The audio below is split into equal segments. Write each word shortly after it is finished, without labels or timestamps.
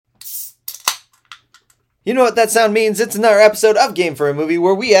You know what that sound means? It's another episode of Game for a Movie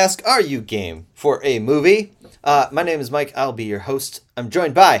where we ask, are you game for a movie? My name is Mike. I'll be your host. I'm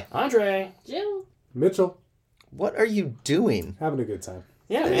joined by... Andre. Jill. Mitchell. What are you doing? Having a good time.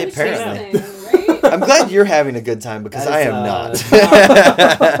 Yeah, apparently. Right? I'm glad you're having a good time because I am not.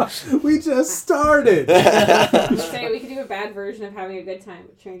 We just started. Say we could do a bad version of having a good time,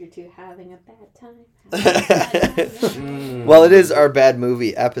 but change it to having a bad time. Well, it is our bad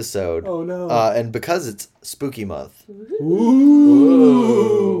movie episode. Oh, no. And because it's spooky month.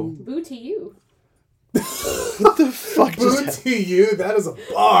 Ooh. Boo to you. What the fuck Boo just to you. That is a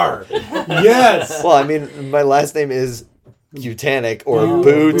bar. Yes. Well, I mean, my last name is Butanic or Oh,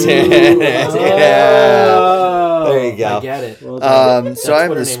 Butanic. boo. Yeah. There you go. I get it. Well done. So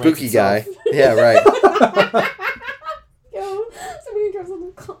I'm the spooky guy. Yeah, right. Yo, somebody draws a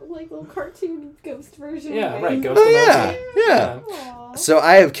little cartoon ghost version. Yeah, of right. it. Ghost Oh, yeah. emoji. Yeah. Aw. So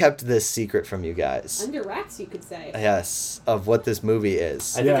I have kept this secret from you guys. Under wraps, you could say. Yes, of what this movie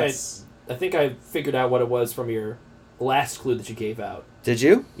is. I think I figured out what it was from your last clue that you gave out. Did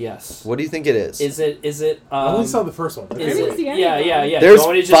you? Yes. What do you think it is? Is it? I only saw the first one. Is didn't it? see any Yeah, of yeah, them. yeah. There's You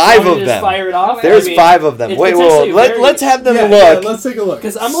want me to five you want of me to just them. Fire it off. There's I mean, 5 of them. it's Wait, potentially well, very- let's have them Yeah, look. let's take a look.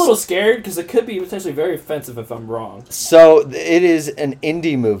 Because I'm a little scared because it could be potentially very offensive if I'm wrong. So it is an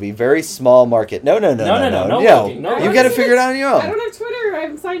indie movie, very small market. No. No You looking, no got to looking. figure it out on your I own. don't have Twitter.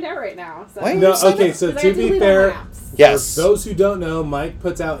 I'm signed out right now. So. Why? No, Sign okay, up. so Because I to have be delete all fair, my apps. Yes. for those who don't know, Mike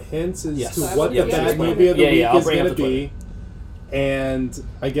puts out hints as Yes. to So what I the will bad get movie of the Yeah, week I'll is bring going up to the be. And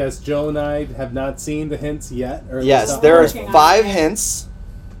I guess Joe and I have not seen the hints yet. Or at Yes, least there are working on 5 it. hints.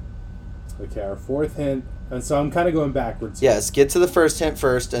 Okay, our fourth hint. And so I'm kind of going backwards. Yes, get to the first hint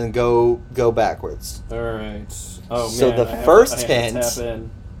first and go backwards. All right. Oh man. So the I have first to hint- tap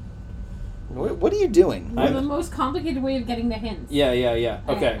in. What are you doing? Well, the most complicated way of getting the hints. Yeah. Alright,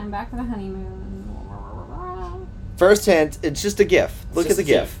 Okay. I'm back for the honeymoon. First hint, it's just a GIF. Look at Just the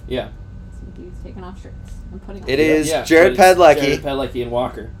a GIF. Yeah. Some dudes taking off shirts and putting. It on is Yeah, Jared but it's Padalecki Jared Padalecki and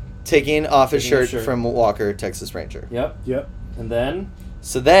Walker. taking off his Taking his shirt shirt. from Walker, Texas Ranger. Yep. Yep. And then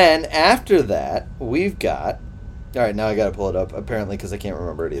So then, after that, we've got... All right, now I got to pull it up, apparently, because I can't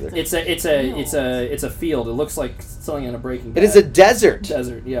remember it either. it's a field. It looks like something in a Breaking Bad. It is a desert.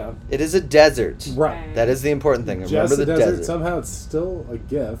 desert. Yeah. It is a desert. Right. That is the important thing. Just Remember the the desert. desert. Somehow it's still a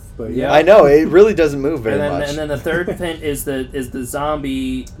GIF, but Yeah. yeah. I know, it really doesn't move very And then, much. and then the third hint is the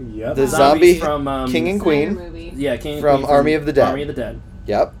zombie. Yep. The zombies zombie from King and Snyder Queen. movie. Yeah, King and From Queen Army of the Dead. Army of the Dead.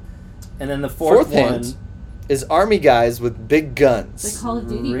 Yep. And then the Fourth fourth one. hint is army guys with big guns. It's like Call of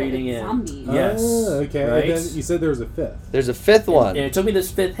Duty, but Raiding it's in. zombies. Yes. Okay. Right? And then you said there was a fifth. There's a 5th one. And it took me this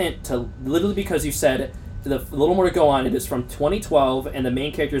fifth hint to literally because you said the little more to go on. It is from 2012, and the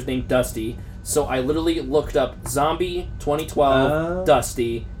main character is named Dusty. So I literally looked up zombie 2012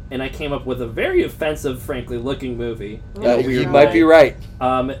 Dusty, and I came up with a very offensive, frankly, looking movie. In a You weird might way. be right.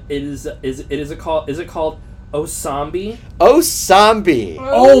 Is it called Osambi? Oh, zombie.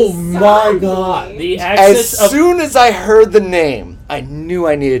 Oh my God. The As axis of. soon as I heard the name, I knew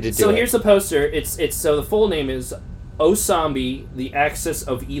I needed to do So it. here's the poster. It's so the full name is Osambi, the axis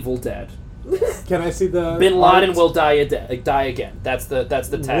of evil dead. Can I see the Bin Laden art? will die again. That's the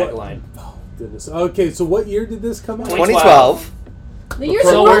tagline. Oh goodness. Okay, so what year did this come out? 2012. The year So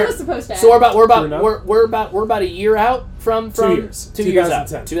before we're- was supposed to end. So we're Fair about a year out from 2 years. 2 years out.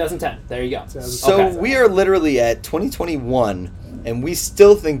 2010. 2010. There you go. So Okay. we are literally at 2021, and we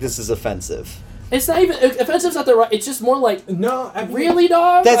still think this is offensive. It's not even offensive's not the right. It's just more like No, I mean, really,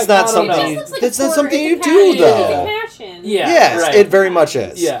 dog. That's Like, not I don't something know. you- Looks like that's a not horror. something It's you a do, passion. though. It's a passion. Yeah. Yes, right. it very much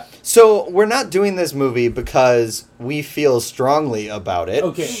is. Yeah. So we're not doing this movie because we feel strongly about it.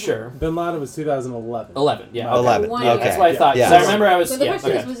 Okay, Sure. Bin Laden was 2011. 11. Yeah. 11. One- Okay. That's what I thought. Yeah. 'Cause I remember I was. So the yeah.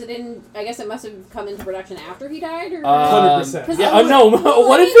 question Okay. is, was it in? I guess it must have come into production after he died, or 100%. 'Cause Yeah. I Oh no! was-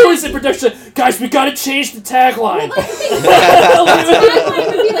 What if it was in production? Guys, we gotta change the tagline. Well, that's the thing.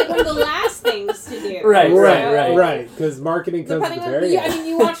 Tagline would be like one of the last things to do. Right, So, Right, because marketing comes at Depending the on, very I end. mean,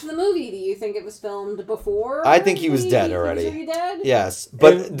 you watched the movie. Do you think it was filmed before? I think he was dead He was already. already dead? Yes,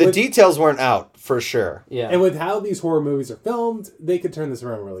 but And the with- details weren't out for sure. Yeah. And with how these horror movies are filmed, they could turn this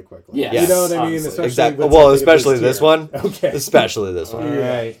around really quickly. Yes. You know what I mean? Honestly. Especially Exactly. with Well, something of especially this tier. one. Okay. Especially this one. All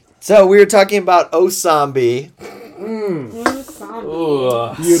right. So we were talking about Osambi. Ooh.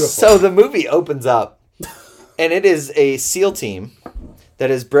 Beautiful. So the movie opens up, and it is a SEAL team that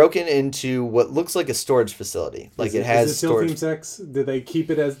is broken into what looks like a storage facility. Like Is it has is it SEAL storage. Team 6? Did they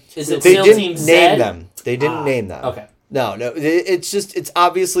keep it as... Is it They SEAL didn't Team name Z? them. They didn't name them. Okay. No. It's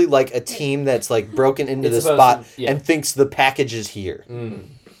obviously like a team that's like broken into It's the supposed spot to- yeah. and thinks the package is here.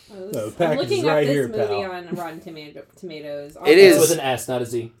 No, the I'm package looking is up right this here, movie pal. on Rotten Tomatoes. It It's is. with an S, not a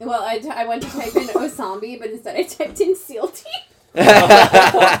Z. Well, I went to type in Osambi, but instead I typed in Seal Team.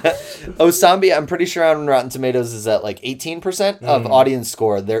 Osambi, I'm pretty sure on Rotten Tomatoes is at like 18% of audience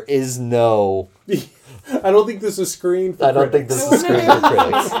score. There is no. I don't think this is screened for I don't think critics. this is screened for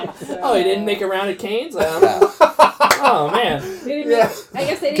critics. Oh, he didn't make a round at Canes? Oh, man. I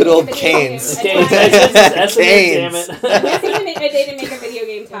guess they didn't Good make old a video Canes. game. Canes. That's it, damn Canes. it. I guess they didn't make a video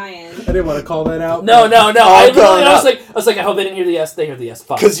game tie-in. I didn't want to call that out. No. I'll call it out. I was like, I hope they didn't hear the S. They heard the S.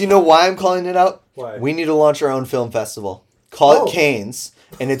 Fuck. Because you know why I'm calling it out? Why? We need to launch our own film festival. Call Oh. it Canes,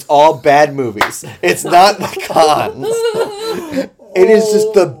 and it's all bad movies. It's not the cons. It is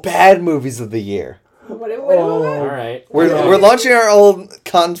just the bad movies of the year. What All right. We're launching our own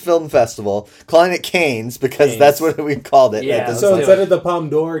con film festival, calling it Canes because Canes. that's what we called it. Yeah, at this So let's time. do instead it. of the Palme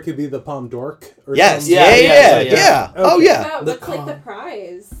d'Or, it could be the Palme d'Orc? Or Yes, something? yeah. Oh Okay. yeah, What's like the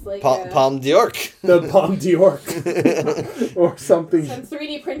prize? Like Palm d'Orc. The Palme d'Orc. or something. some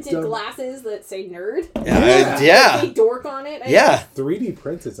 3D printed Dumb. glasses that say nerd. Yeah. Big dork on it. I Yeah. 3D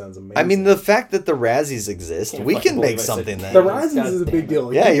printed sounds amazing. I mean, the fact that the Razzies exist, Can't we fucking can believe make I said something that. then. The Razzies God is a damn big it.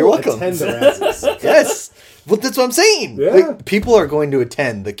 deal. Yeah, you're People welcome. Attend the Razzies. Yes. Well, that's what I'm saying. Yeah. Like, people are going to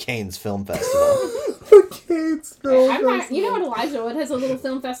attend the Canes Film Festival. Kids, no, I'm not, you know what Elijah Wood has a little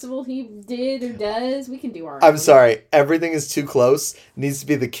film festival he did or does? We can do our I'm own. sorry. Everything is too close. It needs to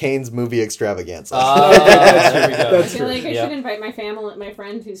be the Canes movie extravaganza. There we go. I That's feel true. like I Yeah. should invite my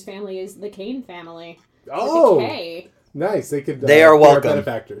friend whose family is the Kane family. Oh, With a K. nice. They could. They are be our welcome.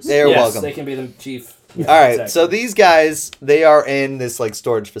 benefactors. They are Yes, welcome. they can be the chief. All right, Exactly. so these guys, they are in this like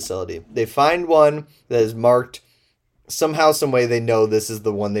storage facility. They find one that is marked. Somehow, some way, they know this is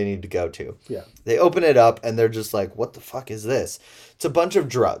the one they need to go to. Yeah. They open it up and they're just like, "What the fuck is this?" It's a bunch of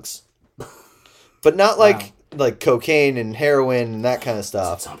drugs, but not like cocaine and heroin and that kind of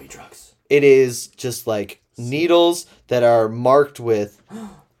stuff. Zombie drugs. It is just like needles that are marked with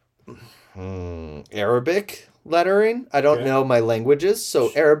Arabic lettering. I don't Okay. know my languages,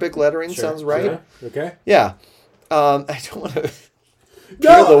 so Arabic lettering Sure, sounds right. sure. Okay. Yeah. I don't want to.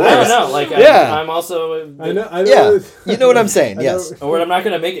 No, the I worst. don't know. Like, Yeah. I'm also. I know. Yeah, you know what I'm saying. I know- Yes. Or I'm not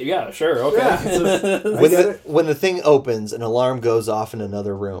gonna make it. Yeah, sure. Okay. Yeah, it's just- I When get the it. when the thing opens, an alarm goes off in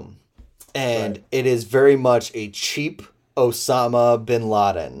another room, and Right. it is very much a cheap Osama bin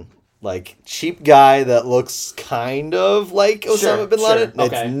Laden. Like cheap guy that looks kind of like Osama Sure, bin Laden. sure,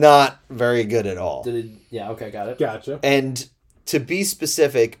 okay. It's not very good at all. Yeah. Okay. Got it. Gotcha. And to be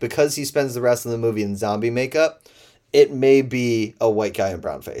specific, because he spends the rest of the movie in zombie makeup, it may be a white guy in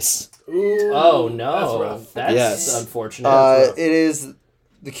brown face. Ooh, Oh That's no. rough. That's Yes. unfortunate. It is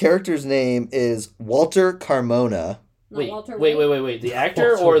the character's name is Walter Carmona. Not Wait, Walter wait. White. The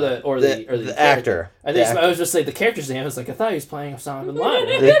actor or the The character? actor. I The think actor. I was just like the character's name. I was like, I thought he was playing Osama bin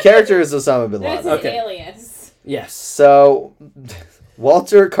Laden. The character is Osama bin That's Laden. his Okay. alias. Yes. So,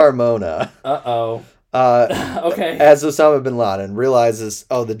 Walter Carmona, Uh-oh. Okay. as Osama bin Laden, realizes,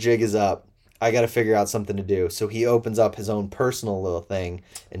 oh, the jig is up. I got to figure out something to do. So he opens up his own personal little thing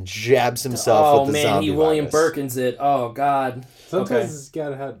and jabs himself Oh with the man, zombie he William virus. Birkins it. Oh god. Sometimes Okay. it's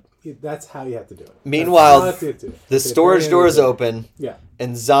gotta have. That's how you have to do it. Meanwhile, That's how you have to do it. The If storage they're door is in- open, Yeah.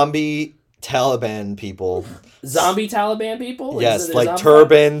 and zombie Taliban people, Zombie Taliban people? Is yes, it a like zombie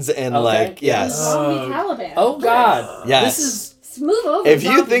turbans and Okay, like, yeah. yes. Zombie Taliban. Oh god. Yes. This is Smooth over. If you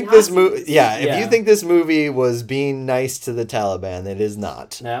zombie think this Nazis. movie, yeah, if Yeah. you think this movie was being nice to the Taliban, it is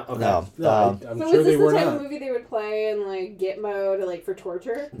not. no. Okay. No, No, I'm So sure is they this were the type not. of movie they would play in like Gitmo to like for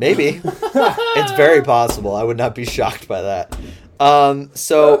torture? maybe. It's very possible. I would not be shocked by that.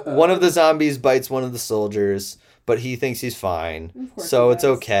 So one of the zombies bites one of the soldiers, but he thinks he's fine. Of course So he it's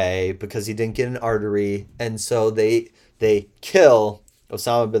does. okay because he didn't get an artery, and so they kill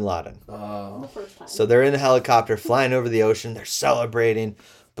Osama bin Laden. The first time. So they're in a helicopter flying over the ocean. They're celebrating,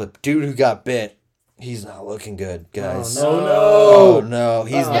 but dude who got bit, he's not looking good, guys. Oh, no. Oh no,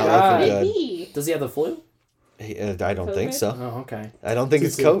 he's Oh, not God. looking good. Maybe. Does he have the flu? I don't think COVID? so. Oh, okay. I don't think Too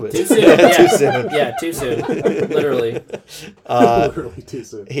it's soon. COVID. Too soon. Yeah. Too soon. Yeah, too soon. Literally. Literally too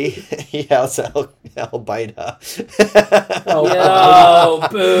soon. He has Al Baida. Yo,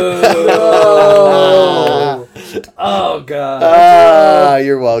 boo. Oh. Oh god.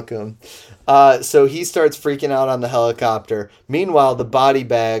 You're welcome. So he starts freaking out on the helicopter. Meanwhile, the body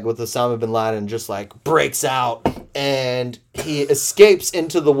bag with Osama bin Laden just like breaks out and he escapes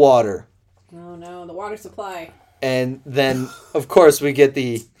into the water. Oh no, the water supply. And then, of course, we get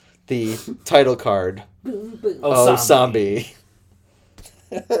the title card. Boom boom. Oh, zombie.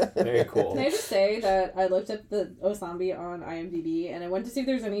 Very cool. Can I just say that I looked up the Osambi on IMDb and I went to see if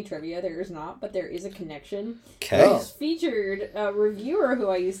there's any trivia. There is not, but there is a connection. Okay. Oh. It's featured a reviewer who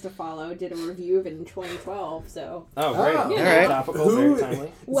I used to follow did a review of it in 2012. So Oh, great. Oh. Yeah, Alright. Topical, Who- very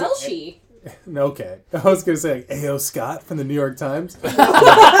timely. Welshie. Okay. I was going to say A.O. Scott from the New York Times. This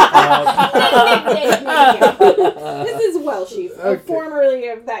is Welshie, Okay. formerly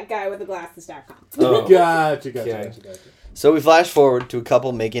of that guy with the glasses.com. Oh. Gotcha. Okay. So we flash forward to a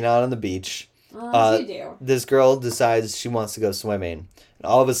couple making out on the beach. You do. This girl decides she wants to go swimming. And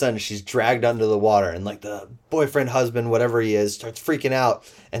all of a sudden, she's dragged under the water. And, like, the boyfriend, husband, whatever he is, starts freaking out.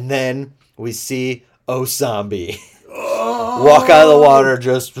 And then we see Osambi walk out of the water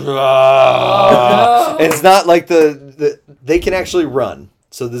just... no. And it's not like they can actually run.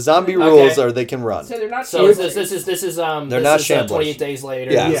 So the zombie rules are they can run. So they're not. So this is They're this not is, shamblers. 28 days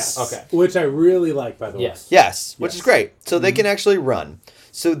later. Yeah. Yes. Okay. Which I really like, by the way. Yes. Yes, which is Yes. great. So they can actually run.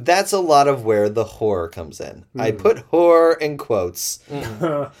 So that's a lot of where the horror comes in. I put horror in quotes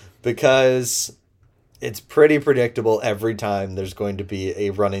because it's pretty predictable every time there's going to be a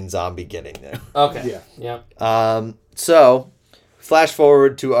running zombie getting there. Okay. Yeah. So flash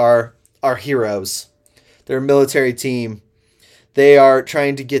forward to our heroes. They're a military team. They are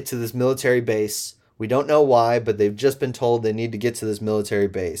trying to get to this military base. We don't know why, but they've just been told they need to get to this military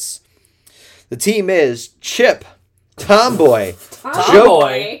base. The team is Chip, Tomboy,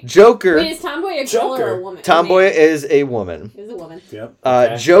 Tomboy? Joker. Wait, is Tomboy a girl or Joker. a woman? Tomboy is a woman. Is a woman. Yep.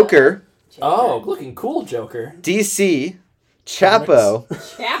 Okay. Joker, Oh, looking cool, Joker. DC, Chapo,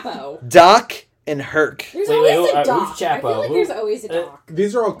 Chapo. Doc, and Herc. There's Wait, always who- a doc. who's Chapo? I feel like Who- there's always a doc.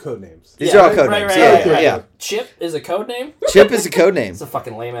 These are all code names. These are all code right, names. right, Yeah, right, yeah, right. yeah. Chip is a code name? Chip is a code name. It's a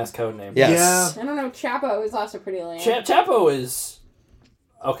fucking lame ass code name. Yes. I don't know. Chapo is also pretty lame. Chapo is.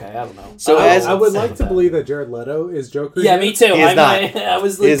 Okay, I don't know. So as- I would Same like with to that. believe that Jared Leto is Joker. Yeah, here. me too. He is I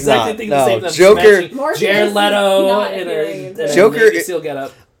was He is exactly not. thinking No. the same thing. Joker- Morpheus Jared is Leto not in appearing. a Joker- Navy SEAL get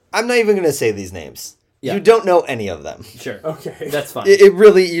up. I'm not even going to say these names. Yeah. You don't know any of them. Sure. Okay. That's fine. It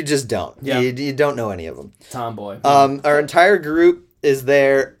really, you just don't. Yeah. You don't know any of them. Tomboy. Our entire group is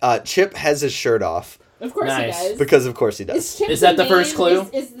there. Chip has his shirt off Of course Nice. he does. because, of course, he does. Is, Chip Is that the main- first clue?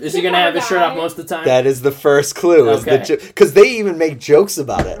 Is Is he Chip gonna our have his shirt off guy? most of the time? That is the first clue. Okay. Because they even make jokes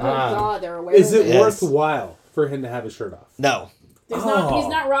about it. Oh god, they're aware. Is of it Yes. worthwhile for him to have his shirt off? No. There's not, he's Oh.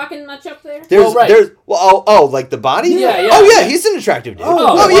 not rocking much up there. There's, right. there's, well, like the body? Yeah, yeah. Oh, yeah, he's an attractive dude. Oh,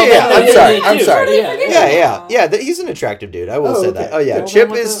 Oh, well, yeah. yeah, I'm yeah, sorry. yeah, I'm dude. sorry. Yeah, Yeah. He's an attractive dude. I will Oh, say okay. that. Oh, yeah. Well, Chip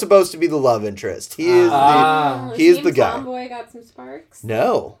then is what the- supposed to be the love interest. He is Ah. he is She the and guy. Tomboy got some sparks.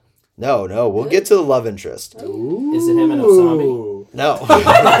 No. We'll get to the love interest. Ooh. Is it him and Osambi? No.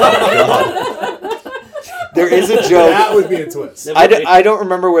 There is a joke. That would be a twist. I don't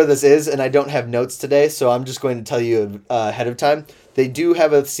remember where this is, and I don't have notes today, so I'm just going to tell you ahead of time. They do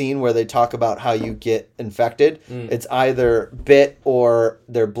have a scene where they talk about how you get infected. It's either bit or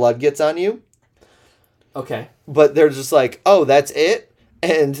their blood gets on you, Okay. but they're just like, oh, that's it?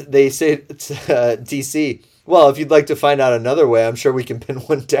 And they say to DC, well, if you'd like to find out another way, I'm sure we can pin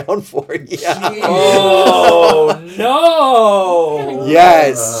one down for you. Oh no!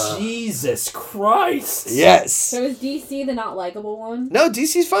 Yes. Jesus Christ! Yes. So is DC the not likable one? No,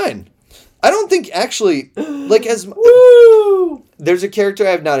 DC's fine. I don't think actually, like as Woo! there's a character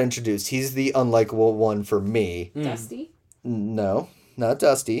I have not introduced. He's the unlikable one for me. Dusty? No, not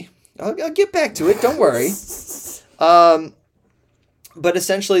Dusty. I'll get back to it. Don't worry. But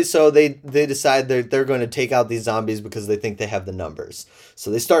essentially, so they decide they're going to take out these zombies because they think they have the numbers. So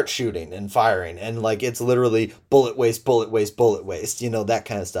they start shooting and firing, and like it's literally bullet waste, bullet waste, bullet waste. You know, that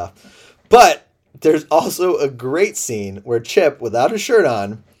kind of stuff. But there's also a great scene where Chip, without a shirt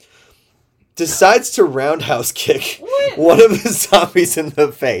on, decides to roundhouse kick one of the zombies in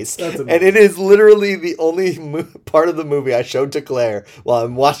the face. That's And amazing. it is literally the only part of the movie I showed to Claire while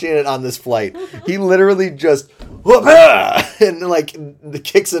I'm watching it on this flight. He literally just whoop-ah! And like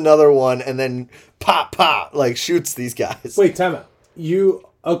kicks another one and then pop like shoots these guys. Wait, time out. You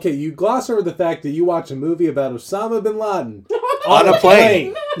gloss over the fact that you watch a movie about Osama bin Laden on a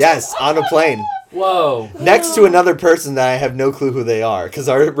plane. Yes, on a plane. Whoa! Next to another person that I have no clue who they are because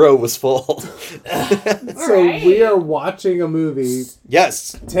our row was full. So Alright. we are watching a movie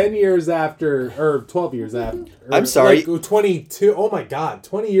Yes. 10 years after, or 12 years after. I'm sorry. Like 22. Oh my God.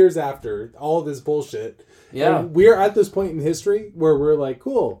 20 years after all this bullshit. Yeah. And we're at this point in history where we're like,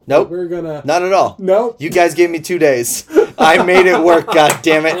 cool. Nope. We're gonna. Not at all. Nope. You guys gave me 2 days. I made it work, god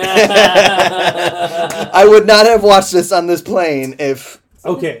damn it. I would not have watched this on this plane if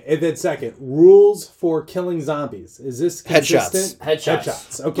Okay, and then second, rules for killing zombies. Is this consistent?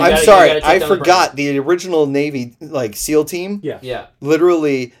 Headshots. Okay. You I'm gotta sorry, take I down the forgot the original Navy SEAL team. Yeah. Yeah.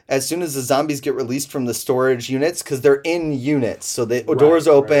 Literally, as soon as the zombies get released from the storage units, because they're in units, so the doors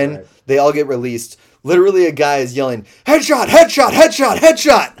open, right. they all get released. Literally, a guy is yelling, "Headshot! Headshot! Headshot!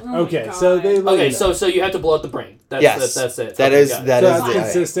 Headshot!" Oh my Okay, God. so they Okay, so you have to blow out the brain. That's Yes. that's it. That Okay, is got it. that So is that's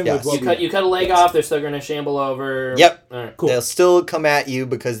consistent yes. with what You cut a leg off. They're still gonna shamble over. Yep. All right. Cool. They'll still come at you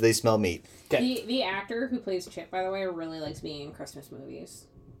because they smell meat. Okay. The actor who plays Chip, by the way, really likes being in Christmas movies.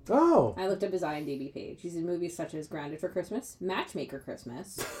 Oh. I looked up his IMDb page. He's in movies such as Grounded for Christmas, Matchmaker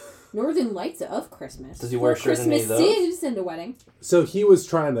Christmas, Northern Lights of Christmas, Does he wear a Four shirt in any of Christmas those? Sieves and a Wedding. So he was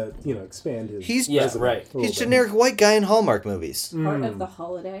trying to, expand his. He's Yeah, resume right. a little he's bit. generic white guy in Hallmark movies. Part Mm. of the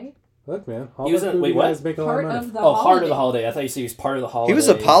holiday. Look, man. He was Hallmark in- movie wait, what? guys make a lot Part of money. of the Oh, holiday. Heart of the Holiday. I thought you said he was part of the holiday. He was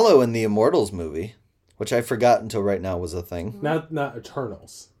Apollo in the Immortals movie, which I forgot until right now was a thing. Not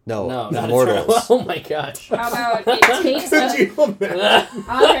Eternals. No, No, not Immortals. Oh my gosh. How about it takes Could a... you imagine?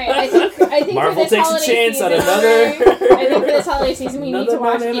 Andre, I think Marvel for this takes a holiday chance season, on another- Andre, I think for this holiday season we need Another to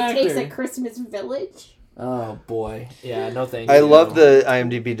watch It non-actor. Takes a Christmas Village. Oh boy. Yeah. No thank you. I love the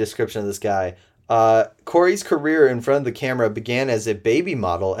IMDb description of this guy. Corey's career in front of the camera began as a baby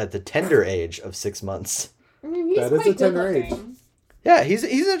model at the tender age of 6 months. I mean, he's That is quite a tender good age. looking. Yeah, he's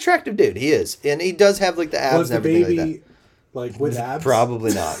an attractive dude. He is, and he does have like the abs Was and the everything baby like with that. abs?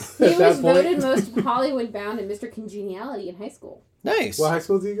 Probably not. He At that was point? voted most Hollywood bound in Mr. Congeniality in high school. Nice. What high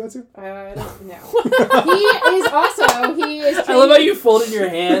school did you go to? I don't know. he is I love how trained, you folded your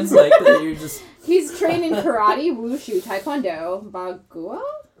hands like that. You're just. he's trained in karate, wushu, taekwondo, bagua.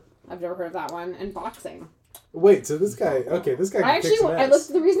 I've never heard of that one, and boxing. Wait, so this guy? Okay, this guy. I can kick actually, some I ass.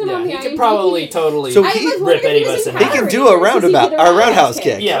 looked. The reason I'm Yeah, on the he IMDb, could probably totally So I he- was rip wondering any if of he us was in in He half. can Power do a Rangers, roundabout, he a roundhouse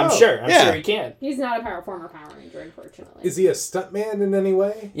kick. Yeah, I'm Oh. sure. I'm Yeah. sure he can. He's not a former Power Ranger, unfortunately. Is he a stuntman in any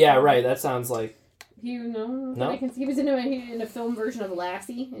way? Yeah, right. That sounds like. No. He was in a film version of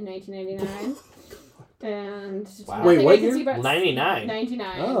Lassie in 1999. And Wow. Wait, nothing what I can year? see about 99.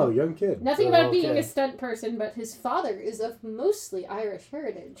 99. Oh, young kid. Nothing Oh, about being okay. a stunt person, but his father is of mostly Irish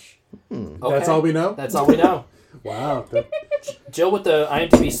heritage. Okay. That's all we know. That's all we know. Wow, Jill with the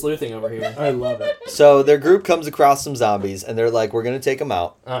IMDb sleuthing over here. I love it. So their group comes across some zombies, and they're like, "We're gonna take them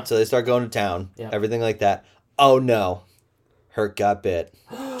out." Uh. So they start going to town, Yeah. everything like that. Oh no, Herc got bit,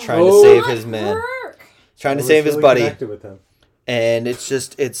 trying Oh. to save Not his man, Herc! trying to I was save his really buddy. connected with him. And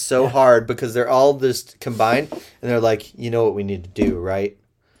it's so hard because they're all just combined, and they're like, you know what we need to do, right?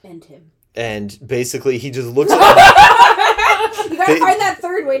 And him. And basically, he just looks at You gotta find that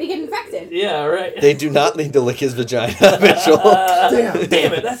third way to get infected. Yeah, right. They do not need to lick his vagina, Mitchell.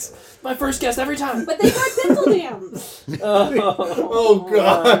 Damn it. That's my first guess every time. But they got dental dams. Oh,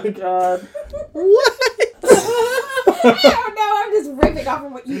 God. my God. What? I don't know. I'm just ripping off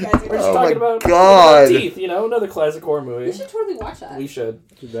of what you guys are We're doing. just Oh talking my about God. Teeth, another classic horror We movie. should totally watch that. We should.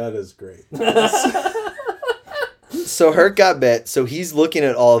 That is great. So Herc got bit, so he's looking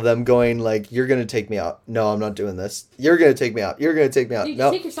at all of them going like, you're going to take me out. No, I'm not doing this. You're going to take me out. You're going to take me out. Dude,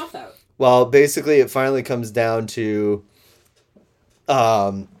 No. take yourself out. Well, basically, it finally comes down to,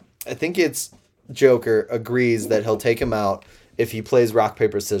 I think it's Joker agrees that he'll take him out if he plays rock,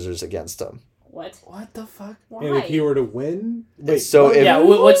 paper, scissors against him. What? What the fuck? Why? And if he were to win, wait. So what? if, Yeah,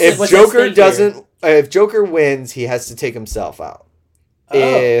 what's if what's at Joker stake doesn't, if Joker wins, he has to take himself out. Oh.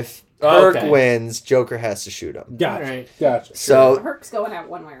 If Oh, Herc okay. wins, Joker has to shoot him. Gotcha. Alright. Gotcha. So Herc's going out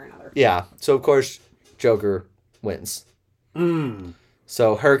one way or another. yeah, so of course Joker wins. Mm.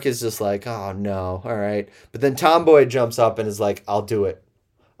 So Herc is just like, oh no, all right. But then Tomboy jumps up and is like, I'll do it,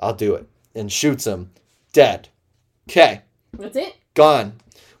 and shoots him, dead. Okay, That's it. gone.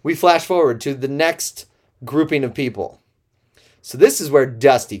 We flash forward to the next grouping of people. So this is where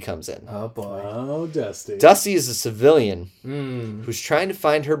Dusty comes in. Oh boy. Oh, Dusty. Dusty is a civilian Mm. who's trying to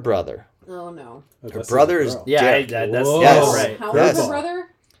find her brother. Oh no. Oh, Her Dusty's brother a is girl. Yeah, dead. that's Whoa. Yes. right. How Yes. old's her brother?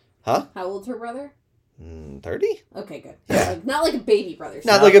 Huh? How old's her brother? 30? Okay, good. Yeah. Not like a baby brother. Not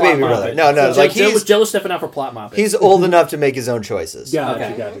Not like a plot baby moppet. brother. No, no, So like Jill was stepping out for plot mopping. he's old enough to make his own choices. Gotcha,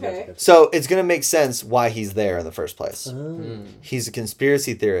 Okay. gotcha, Okay. gotcha. So it's going to make sense why he's there in the first place. Mm. He's a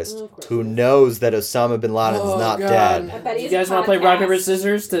conspiracy theorist Oh, of course who he is. knows that Osama bin Laden's Oh, not God. dead. I bet You he's guys want to play rock paper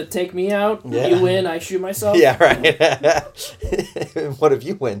scissors to take me out? Yeah. You win, I shoot myself. Yeah, right. What if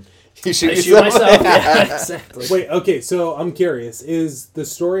you win? You shoot I shoot yourself? myself. Yeah, exactly. Wait, okay, so I'm curious. Is the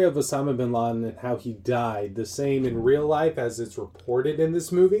story of Osama bin Laden and how he died the same in real life as it's reported in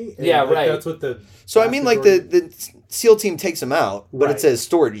this movie? And, Yeah, like, right. That's what the... So I mean, like the SEAL team takes him out, but Right. it's a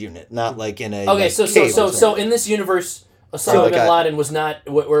storage unit, not like in a Okay, like, so cave or so something. in this universe, Osama So, like bin a- Laden was not.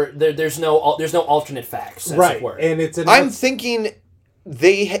 There's no alternate facts. As Right, It were. and it's an... I'm thinking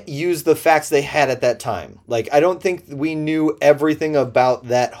they used the facts they had at that time. Like, I don't think we knew everything about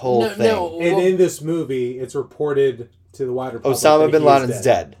that whole thing. No, And in this movie, it's reported to the wider public Osama that bin he is Laden's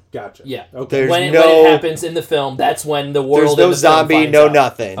dead. Gotcha. Yeah. Okay. There's when no- it happens in the film, that's when the world. There's in no the film zombie, finds no out.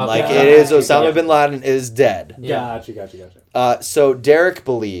 nothing. Okay. Like, it is Osama Yeah. bin Laden is dead. Yeah. Gotcha. So Derek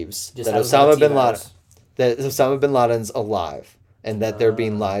believes Just that hasn't had Osama a bin T-virus. Laden, that Osama bin Laden's alive, and that they're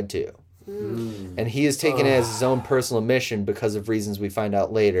being lied to. And he is taking it as his own personal mission because of reasons we find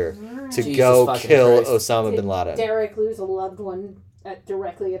out later to Jesus go fucking kill Christ. Osama bin Laden. Derek lose a loved one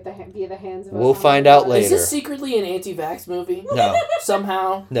directly via the hands of. We'll Osama find bin out Laden. later. Is this secretly an anti-vax movie? No.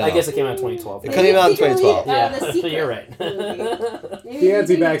 Somehow? No. I guess it came out in 2012. It came out in Secretly, 2012. Yeah, the secret you're right. movie. The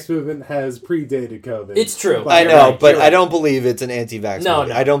anti-vax movement has predated COVID. It's true. But- I You're know, right, but you're I right. don't believe it's an anti-vax No, movie.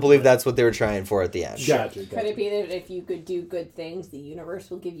 no. I don't believe that's what they were trying for at the end. Gotcha. Could it be that if you could do good things, the universe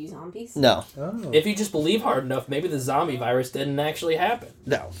will give you zombies? No. Oh. If you just believe hard enough, maybe the zombie virus didn't actually happen.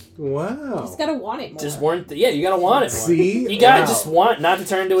 No. Wow. Just gotta want it more. Just weren't. You gotta want it more. See? You gotta Wow. just want not to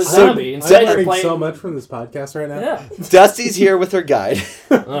turn into a So- zombie. I'm Instead, you're learning playing. so much from this podcast right now. Yeah. Dusty's here with her guide.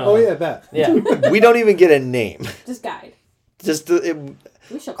 Oh yeah, that. Yeah. We don't even get a name. Just guide. Just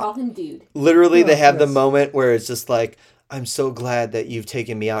We shall call him Dude. literally, they Oh, have the yes. moment where it's just like, I'm so glad that you've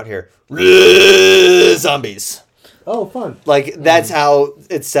taken me out here. Zombies. Oh, fun. Like, that's how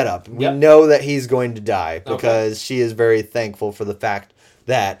it's set up. We Yep. know that he's going to die because she is very thankful for the fact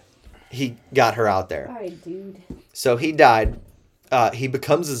that he got her out there. Bye, Dude. So he died. He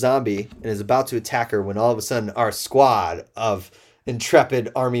becomes a zombie and is about to attack her when all of a sudden our squad of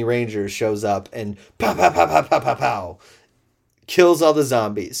intrepid army rangers shows up and pow, pow, pow, pow, pow, pow, pow, kills all the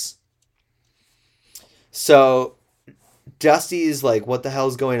zombies. So Dusty's like, what the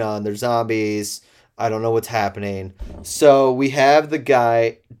hell's going on? They're zombies. I don't know what's happening. So we have the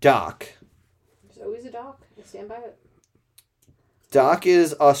guy, Doc. There's always a doc. I stand by it. Doc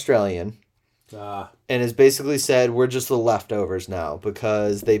is Australian. Ah, And has basically said we're just the leftovers now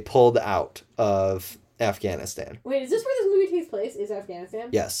because they pulled out of Afghanistan. Wait, is this where this movie takes place? Is Afghanistan?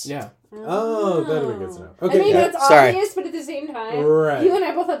 Yes. Yeah. oh, that'd be good to know. I Okay, mean, yeah. it's Sorry. obvious, but at the same time, Right. you and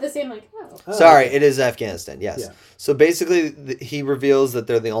I both have the same, like, oh. Oh, Sorry, okay. it is Afghanistan. Yes. Yeah. So basically, he reveals that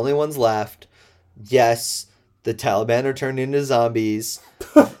they're the only ones left. Yes, the Taliban are turned into zombies.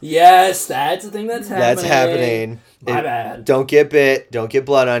 Yes, that's the thing that's happening. That's happening. My It- bad. Don't get bit. Don't get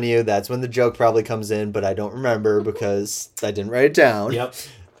blood on you. That's when the joke probably comes in, but I don't remember because I didn't write it down. Yep.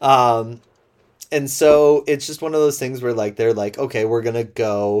 And so it's just one of those things where like they're like, okay, we're gonna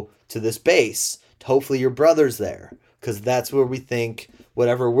go to this base. Hopefully your brother's there because that's where we think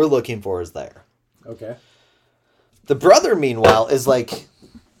whatever we're looking for is there. Okay. The brother, meanwhile, is like,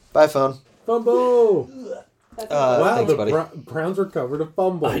 bye, phone. Fumble. Wow, thanks, the buddy. Browns recovered a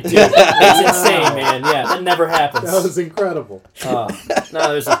fumble. I do. It's insane, man. Yeah, that never happens. That was incredible. No,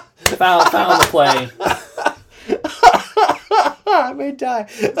 there's a foul on the play. I may die.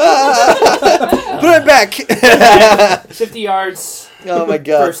 Put it back. 50 yards. Oh my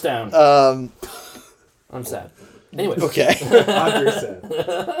god. First down. I'm sad. Anyway. Okay. Audrey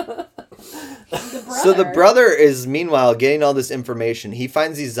said. So the brother is meanwhile getting all this information. He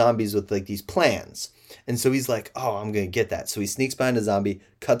finds these zombies with like these plans. And so he's like, oh, I'm going to get that. So he sneaks behind a zombie,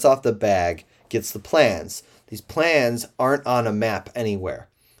 cuts off the bag, gets the plans. These plans aren't on a map anywhere.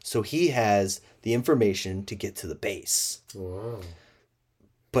 So he has the information to get to the base. Wow.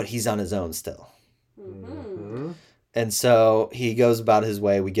 But he's on his own still. Mm-hmm. And so he goes about his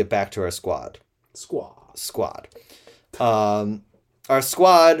way. We get back to our squad. Squad. Our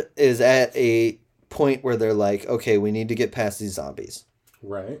squad is at a point where they're like, okay, we need to get past these zombies.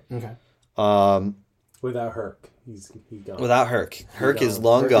 Right. Okay. Without Herc. He's gone. Without Herc. Herc is gone.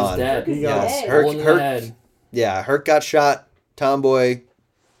 long Herc gone. is dead. He Yes, dead. Herc. Hole in the Herc. head. Yeah, Herc got shot. Tomboy.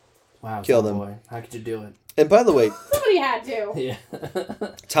 Wow. Killed him. Boy. How could you do it? And by the way, Somebody had to. Yeah.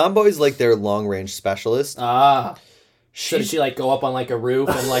 Tomboy's like their long range specialist. So did She's she like go up on like a roof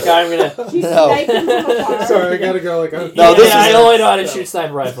and like I'm gonna? She No. sniped him from afar. Sorry, I gotta go. Like, No, yeah, this I is- only know how to shoot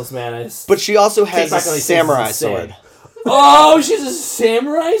sniper rifles, man. I just... but she also has a back all these things samurai is insane. sword. Oh, she's a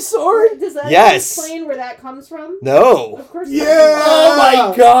samurai sword. Does that Yes. explain where that comes from? No. Of course. Yeah. Oh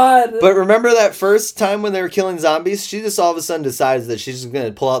my god. But remember that first time when they were killing zombies? She just all of a sudden decides that she's just going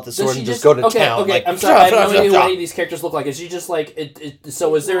to pull out the Does sword she and just go to okay, town. Okay, Like, I'm sorry. I have no idea what any of these characters look like. Is she just like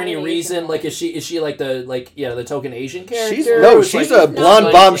so? Is there any reason? Like, is she like the token Asian character? She's Or is she's like- a blonde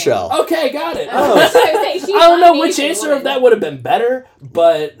like- bombshell. Okay, got it. I was gonna say, she's I don't know not which Asian answer woman. of that would have been better,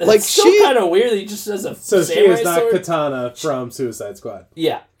 but Like, it's still she- kind of weird that he just has a So she samurai is not sword. Katana from Suicide Squad.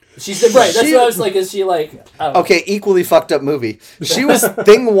 Yeah, she's right. That's She- what I was like. Is she like? I don't know. Okay, equally fucked up movie. She was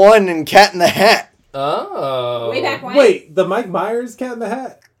Thing 1 and Cat in the Hat. Oh. Way back when. Wait, the Mike Myers Cat in the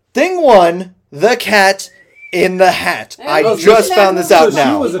Hat? Thing 1, The Cat in the Hat. Oh, I so just that found this movie- out So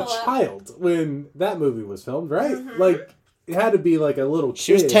now. she was a People up. child when that movie was filmed, right? Mm-hmm. Like, it had to be like a little kid.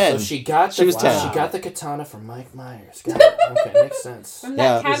 She was 10. So she got She was 10. She got the katana from Mike Myers. Got it. Okay, makes sense. From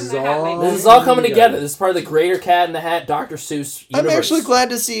Yeah. that cat This in is the hat. all- Mike This Myers. is all coming together. This is part of the greater Cat in the Hat Dr. Seuss universe. I'm actually glad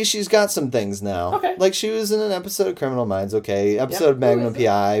to see she's got some things now. Okay. Like, she was in an episode of Criminal Minds, okay, episode of Who Magnum is it?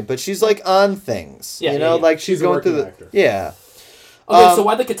 PI, but she's, like, on things. Yeah, you know, yeah. like, she's She's a going through working the... actor. Yeah. Okay, so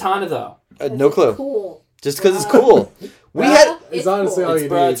why the katana though? No clue. Cool. Just because it's cool. We had... It's honestly all you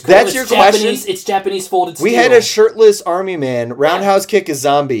Bro, need. it's cool. That's It's your Japanese, question? It's Japanese folded steel. We had a shirtless army man roundhouse kick a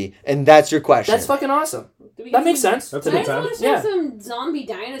zombie, and that's your question. That's fucking awesome. Do we That get makes some- sense. That's to a me. I good just time. want to Yeah. show some zombie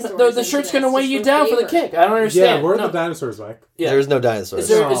dinosaurs. The into shirt's this, gonna weigh just you for down for the flavor. kick. I don't Yeah, understand. where are No. the dinosaurs, Mike? Yeah. There's no dinosaurs. Is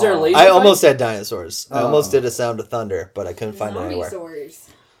there a laser? I fight? almost had dinosaurs. I Oh. almost did a Sound of Thunder, but I couldn't find it anywhere. Zombie-saurs.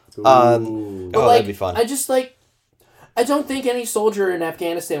 Ooh. Oh, But, like, that'd be fun. I just like. I don't think any soldier in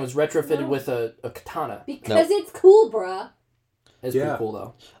Afghanistan was retrofitted with a katana. Because it's cool, bruh. It's Yeah. pretty cool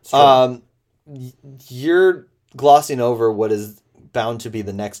though. It's true. You're glossing over what is bound to be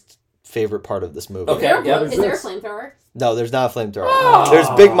the next favorite part of this movie. Okay. Is there, yeah. is there a This? flamethrower? No, there's not a flamethrower. Oh. There's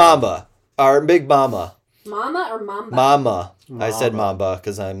Big Mamba. Our Big Mama. Mama or Mamba? Mama. I said Mama. Mamba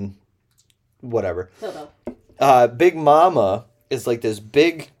because I'm... Whatever. Tildo. Big Mama is like this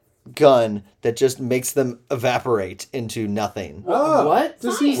big gun that just makes them evaporate into nothing. Oh, What?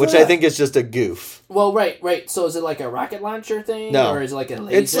 this Fine. is Which that. I think is just a goof. Well, right. So is it like a rocket launcher thing? No. Or is it like a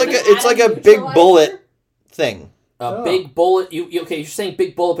laser? It's like a Atom big neutralizer? bullet thing. A Oh. big bullet. Okay, you're saying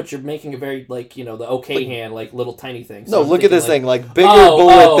big bullet, but you're making a very like the OK hand, like little tiny thing. So No, I'm look at thinking, this like, thing, like bigger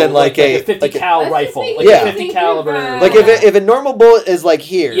bullet than like a 50 like a, cal Let's just rifle, make like it a think 50 of, caliber. like if a normal bullet is like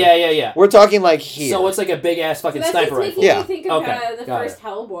here. Yeah. We're talking like here. So it's like a big ass fucking That's sniper just rifle. making Yeah. me think of Okay, the got first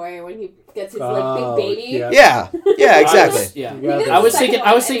Hellboy when he gets his Oh, big baby. yeah. yeah, exactly. Yeah. You got did that. I was the thinking. second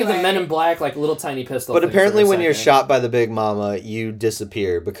I was one thinking the anyway. Men in Black, like little tiny pistol. But thing for apparently, a when you're second. shot by the Big Mama, you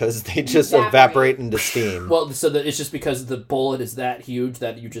disappear because they just Evaporate. evaporate into steam. Well, so that it's just because the bullet is that huge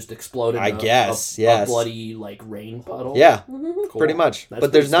that you just exploded. I guess, yes. A bloody like rain puddle. Yeah, Cool. pretty much. That's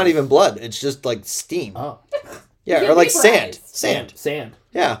But there's pretty not sweet. even blood. It's just like steam. Oh, Yeah, You or get like sand. vaporized. sand.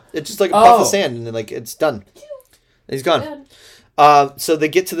 Yeah, it's just like a puff Oh. of sand, and then like it's done. And he's gone. Good. So they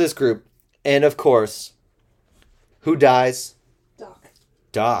get to this group, and of course, who dies? Doc.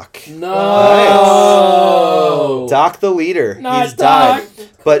 Doc. No. Doc the leader. Not he's died. Doc.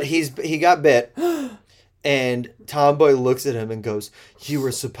 But he got bit. And Tomboy looks at him and goes, "You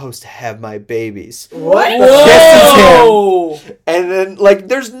were supposed to have my babies." What? Whoa. And then like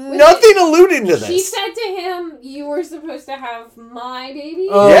there's nothing alluding to She this. said to him, "You were supposed to have my baby."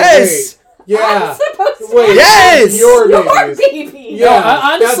 Oh, Yes! wait. I'm Yeah. supposed to Wait. have Yes! Your your babies. baby. Yeah.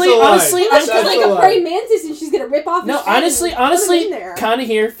 No, that's a lie. honestly, Unless she's That's like a a lie. praying mantis and she's gonna rip off. No, his head honestly, and put him honestly, in there. kind of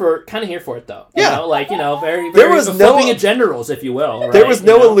here for it though. Yeah. You know, like very, There very was flipping no- of generals, if you will. Right? There was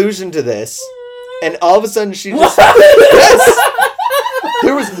no You know? allusion to this. And all of a sudden she just yes!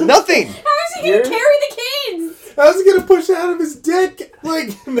 There was nothing. How is he gonna You're- carry the kids? How's he gonna push it out of his dick? Like,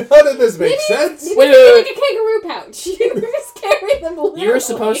 none of this makes sense. Maybe Wait, it's wait, like a kangaroo pouch. You just carry them. You're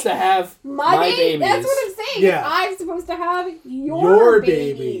supposed to have my baby. babies. That's what I'm saying. Yeah. I'm supposed to have Your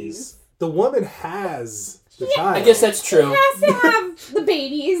babies. babies. The woman has the child. I guess that's He true. has to have the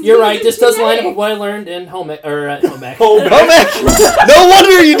babies. You're because right. This it's does line up genetic. with what I learned in home ec. Oh, Mac. No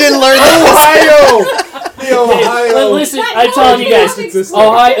wonder you didn't learn this. Ohio. The Ohio. Listen, That I'm telling you guys, knowledge It's a-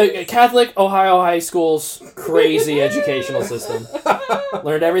 Ohio Catholic Ohio high schools, crazy educational system.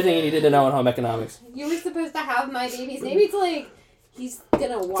 Learned everything you needed to know in home economics. You were supposed to have my babies. Maybe it's like he's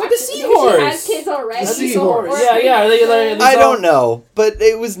gonna watch. like a it. Maybe seahorse. She has kids already. A seahorse. Or Yeah. I don't know, but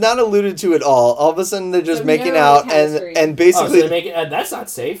it was not alluded to at all. All of a sudden, they're just So making no out, chemistry. and Oh, so basically, they make it, that's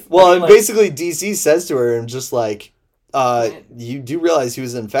not safe. well, I mean, and like, basically, DC says to her, and just like, you do realize he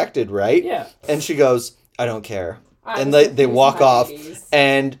was infected, right? yeah. And she goes, "I don't care," I and was they confused walk by off, babies.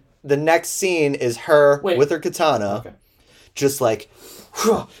 and the next scene is her Wait. with her katana, Okay. just like,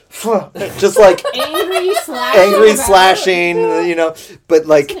 just like. Angry slashing. Angry about- slashing, you know, but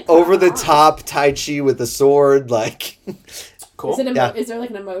like Isn't it over the kinda top Tai Chi with a sword, like Cool. Yeah. Is there like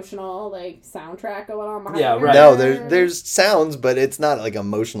an emotional like soundtrack going on behind? Yeah, her? right. no, there's sounds, but it's not like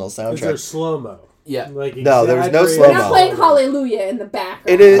emotional Is there soundtrack. slow mo? Yeah. Like No, there's no exaggerated- We're slow-mo. not playing Hallelujah in the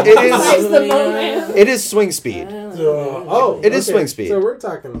background. It is- Besides the moment. It is swing speed. Oh, It is swing speed. So we're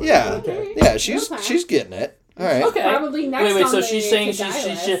talking. About, Yeah, Okay. yeah, she's Okay. she's getting it. All right. Okay. Probably next Wait. on So the she's saying to die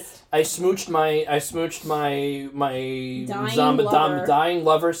she's list. I smooched my Dying zombie lover. dying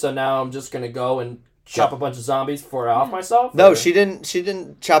lover. So now I'm just gonna go and chop a bunch of zombies before I off myself? No, or- she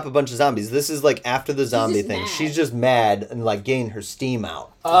didn't chop a bunch of zombies. This is like after the zombie just thing. mad. She's just mad and like getting her steam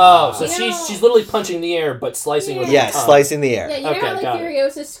out. Oh, so You know- she's literally punching the air but slicing with Yeah, her tongue. slicing the air. Yeah, you know Okay, how like got it.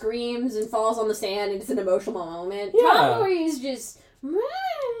 Furiosa screams and falls on the sand and it's an emotional moment? Yeah. Tomboy is just...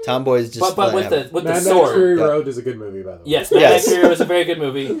 Tomboy's just Oh, But with the Mad Max sword. Fury Yeah. Road is a good movie, by the way. Yes, Mad Yes. Max Fury was a very good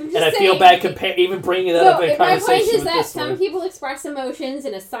movie, and I feel saying. bad even bringing that up No, in my point conversation is with that this some one. people express emotions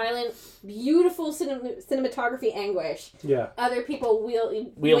in a silent, beautiful cinematography anguish. Yeah. Other people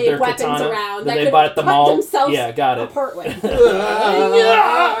Wield wave their weapons katana around that that they could bought at the cut mall. themselves Yeah, got it. apart with.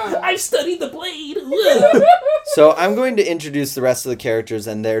 Yeah, I've studied the blade. So I'm going to introduce the rest of the characters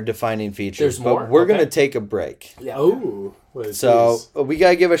and their defining features. There's more? But we're Okay. going to take a break. Yeah. Oh. What is So this? we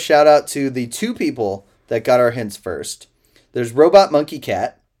gotta give a shout out to the two people that got our hints first. There's Robot Monkey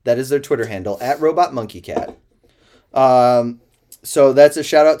Cat. That is their Twitter handle at Robot Monkey Cat. So that's a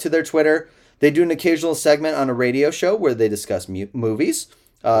shout out to their Twitter. They do an occasional segment on a radio show where they discuss movies.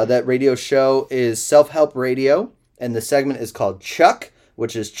 That radio show is Self Help Radio, and the segment is called Chuck,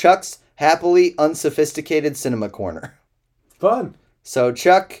 which is Chuck's Happily Unsophisticated Cinema Corner. Fun. So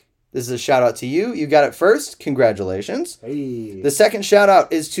Chuck, this is a shout out to you. You got it first. Congratulations. Hey. The second shout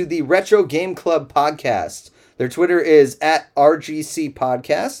out is to the Retro Game Club podcast. Their Twitter is at RGC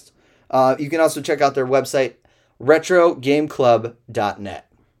Podcast. You can also check out their website, retrogameclub.net.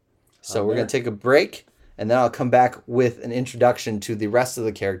 So we're going to take a break, and then I'll come back with an introduction to the rest of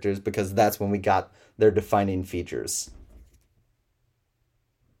the characters because that's when we got their defining features.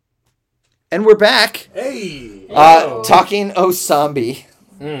 And we're back. Hey. Talking Osambi.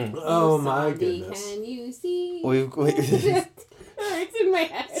 Oh my Zombie, goodness. Can you see? We It's in my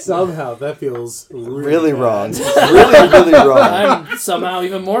head. Somehow that feels really bad. wrong. really wrong. I'm somehow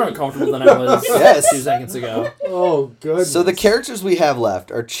even more uncomfortable than I was Yes. 2 seconds ago. Oh goodness. So the characters we have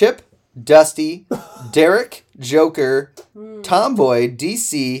left are Chip, Dusty, Derek, Joker, Tomboy,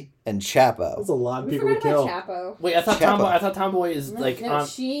 DC, and Chapo. That's a lot of We people to forgot kill. about Chapo. Wait, I thought Tomboy is like no, on.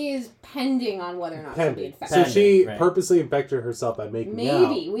 she is pending on whether or not she'll be Pending. infected. So Pending, she right. purposely infected herself by making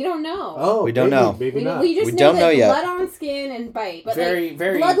Maybe. out. We don't know. Oh, We don't maybe, know. Maybe we, not. we just We know don't that know yet. blood on skin and bite. But Very, like,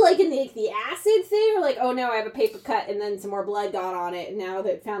 very- blood like in the acid thing, or like, oh no, I have a paper cut and then some more blood got on it and now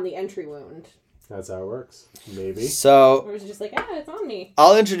that found the entry wound. That's how it works. Maybe. So Or was it just like, it's on me.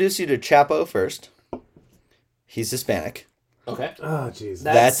 I'll introduce you to Chapo first. He's Hispanic. Okay. Oh Jesus.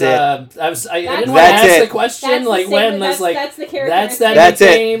 That's it. I didn't want to That's ask it. the question That's like the when segment- was like that's the character. that's that That's it.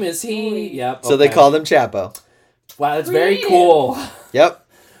 nickname. Is he? Yep. So they okay. call them Chapo. Wow, that's very Creative. cool. Yep.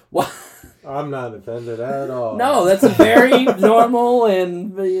 Wow. I'm not offended at all. No, that's a very normal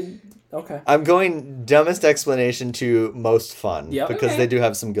and okay. I'm going dumbest explanation to most fun Yep. because Okay. they do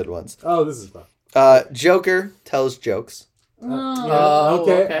have some good ones. Oh, this is fun. Joker tells jokes. Oh,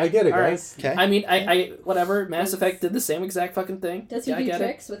 okay. okay. I get it, All right. guys. Okay. I mean, I whatever. Mass Effect did the same exact fucking thing. Does he Yeah, I do get it.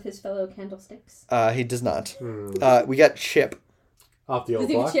 tricks with his fellow candlesticks? He does not. Hmm. We got Chip. Off the Does old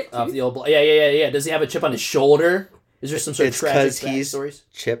he have a block. chip Off tooth? the old, yeah. Does he have a chip on his shoulder? Is there some sort It's of tragic 'cause he's backstories?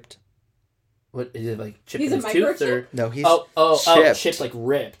 chipped. What is it like? Chipped He's in a his tooth microchip? or? No, he's Oh, chipped. chipped like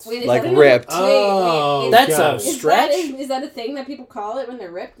ripped. Wait, is Like that even- ripped. Oh, Wait, That's God. a is stretch. is that a thing that people call it when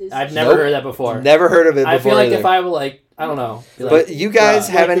they're ripped? I've never Nope. heard that before. Never heard of it before I feel like either. if I were like, I don't know. be like, But you guys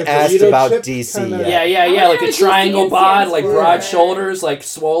bruh. haven't Like the asked burrito about chip DC kinda- yet. Yeah, I like wonder a what triangle DCN bod, stands like for. broad shoulders, like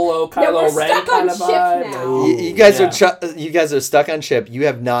Swolo, Yeah, we're Kylo Ren stuck kind on of Chip vibe. now. You guys Yeah. you guys are stuck on Chip. You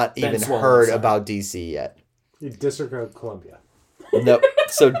have not Ben even Swallow, heard sorry. about DC yet. District of Columbia. No.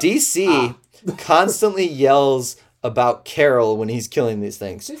 So DC constantly yells about Carol when he's killing these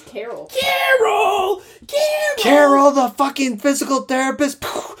things. Who's Carol? Carol! Carol, the fucking physical therapist.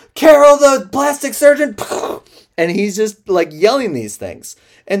 Carol, the plastic surgeon. And he's just like yelling these things.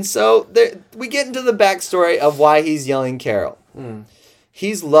 And so we get into the backstory of why he's yelling Carol.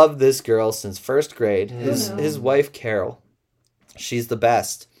 He's loved this girl since first grade. His wife, Carol. She's the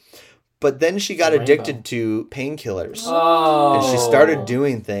best. But then she got Rainbow. addicted to painkillers. Oh. And she started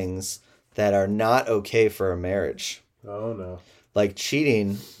doing things that are not okay for a marriage. Oh no. Like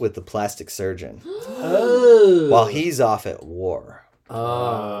cheating with the plastic surgeon Oh. while he's off at war.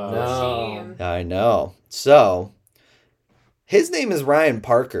 Oh, no. Shame. I know. So, his name is Ryan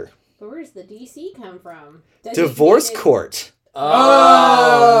Parker. But where's the DC come from? Divorce Designated- court.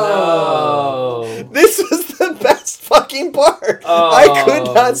 Oh, no. This was the best fucking part. Oh, I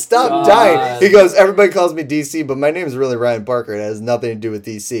could not stop God. dying. He goes, everybody calls me DC, but my name is really Ryan Parker. It has nothing to do with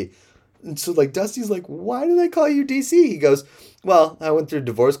DC. And so, like, Dusty's like, why do they call you DC? He goes, well, I went through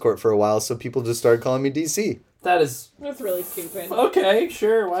divorce court for a while, so people just started calling me DC. That is... That's really stupid. Okay,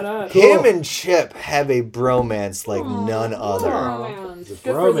 sure, why not? Him and Chip have a bromance like none other. Romance. Good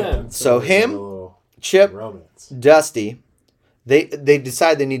for them. So him, Chip, Romance. Dusty, they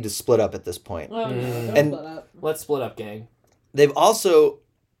decide they need to split up at this point. Oh, no, don't And- split up. Let's split up, gang. They've also,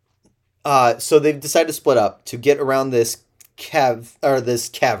 so they've decided to split up to get around this cavern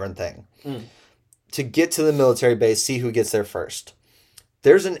thing, to get to the military base, see who gets there first.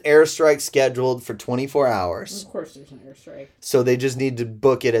 There's an airstrike scheduled for 24 hours, Of course there's an airstrike. so they just need to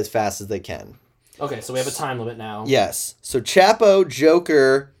book it as fast as they can. Okay, so we have a time limit now. Yes. So Chapo,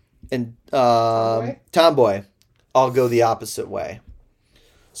 Joker, and Tomboy all go the opposite way.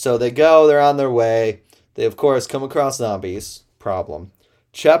 So they're on their way. They, of course, come across zombies. Problem.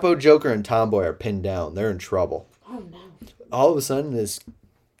 Chapo, Joker, and Tomboy are pinned down. They're in trouble. Oh no. All of a sudden, this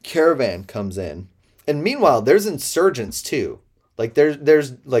caravan comes in. And meanwhile, there's insurgents, too. Like,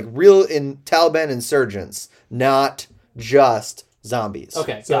 there's like, real Taliban insurgents, not just zombies.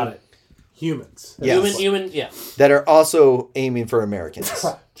 Okay, So- got it. Humans. Yes. Human, yeah. That are also aiming for Americans.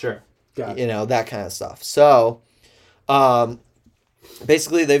 Sure. Got You know, that kind of stuff. So,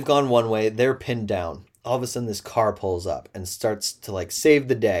 basically, they've gone one way. They're pinned down. All of a sudden, this car pulls up and starts to, like, save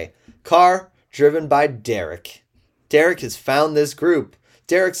the day. Car driven by Derek. Derek has found this group.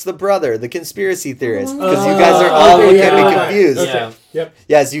 Derek's the brother, the conspiracy theorist. Because you guys are all looking at me confused. Okay. Yeah. Yep.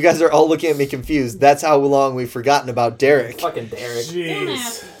 Yes, you guys are all looking at me confused. That's how long we've forgotten about Derek. Fucking Derek. Don't Jeez.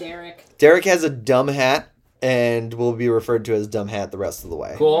 ask Derek. Derek has a dumb hat and will be referred to as Dumb Hat the rest of the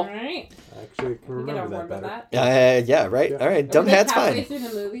way. Cool. Alright. Actually, I can We get on remember board that with better. that. Yeah, right. Yeah. All right, Are Dumb we Hat's halfway fine. through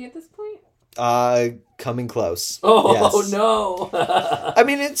the movie at this point? Coming close. Oh Yes. no. I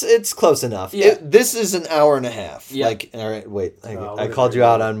mean, it's close enough. Yeah. This is an hour and a half. Yeah. Like, all right, wait. I what called is you it?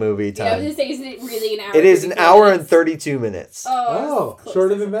 out on movie Yeah, I was time. gonna say, isn't it really an hour? It is an 34 hour and minutes? 32 minutes. Oh, Close.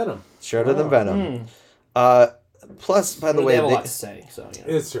 shorter than Venom. Shorter than Oh. Venom. Plus, by the They way, have a lot to say, so you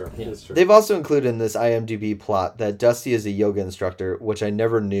know. It's true. Yeah. It's true. they've also included in this IMDb plot that Dusty is a yoga instructor, which I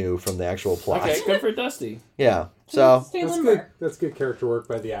never knew from the actual plot. Okay, good for Dusty. Yeah. So, Stay That's limber. good. That's good character work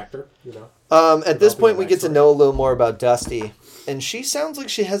by the actor. You know. at this point, we Developing a get to backstory. know a little more about Dusty, and she sounds like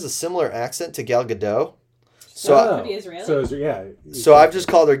she has a similar accent to Gal Gadot. So, Oh. Could be Israeli. So yeah. so I've just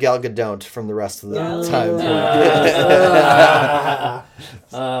called her Gal Gadot from the rest of the Gal time.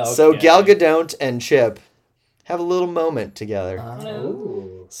 So Okay. Gal Gadot and Chip have a little moment together.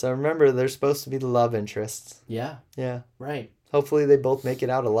 Ooh. So remember, they're supposed to be the love interests. Yeah, Yeah. right. Hopefully they both make it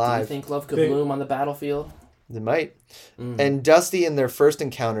out Do you alive. think love could They- bloom on the battlefield? They might. Mm. And Dusty, in their first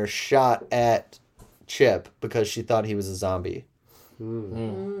encounter, shot at Chip because she thought he was a zombie.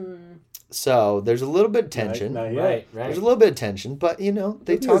 So there's a little bit of tension. Not yet. Right, There's right. a little bit of tension, but you know,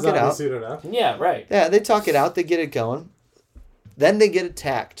 they Could be a talk it zombie out. suited up. Yeah, right. Yeah, they talk it out. They get it going. Then they get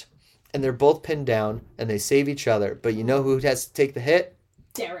attacked, and they're both pinned down, and they save each other. But you know who has to take the hit?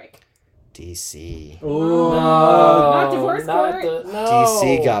 Derek. DC. Oh. Not divorce court. No.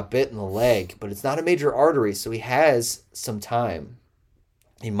 DC got bit in the leg, but it's not a major artery, so he has some time.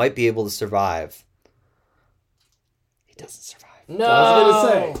 He might be able to survive. He doesn't survive. No. I was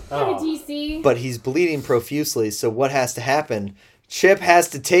gonna say. Hi, Oh. DC. But he's bleeding profusely, so what has to happen? Chip has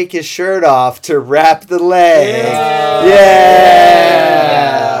to take his shirt off to wrap the leg.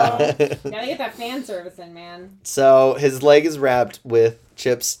 Yeah! Gotta get that fan service in, man. So his leg is wrapped with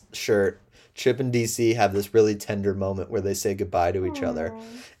Chip's shirt. Chip and DC have this really tender moment where they say goodbye to each other.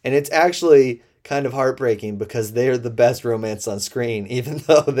 And it's actually kind of heartbreaking because they are the best romance on screen, even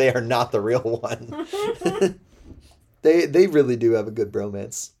though they are not the real one. They really do have a good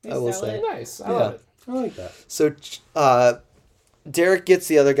romance, They I will sell say. it. Nice. I love it. I like that. So Derek gets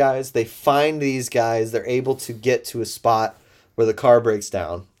the other guys. They find these guys. They're able to get to a spot where the car breaks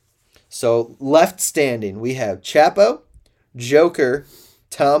down. So left standing, we have Chapo, Joker,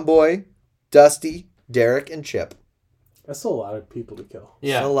 Tomboy, Dusty, Derek, and Chip. That's still a lot of people to kill.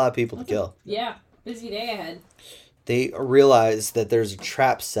 Yeah. Still a lot of people to kill. Yeah. Busy day ahead. They realize that there's a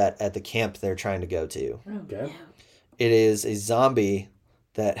trap set at the camp they're trying to go to. Okay. It is a zombie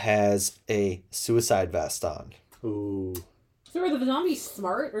that has a suicide vest on. Ooh. So are the zombies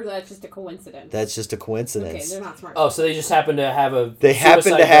smart, or is that just a coincidence? That's just a okay. coincidence. They're not smart. Oh, so they just happen to have a. They happen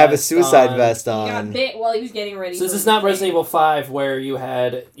suicide to have a vest suicide on. vest He got on. bit while he was getting ready. So this for is not the Resident thing. Evil 5 where you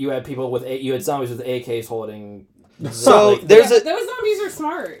had people with you had zombies with AKs holding. So like, there's Yeah, a those zombies are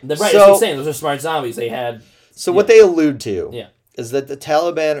smart. right. That's what So- I'm saying. Those are smart zombies. They had. So what they allude to Yeah. is that the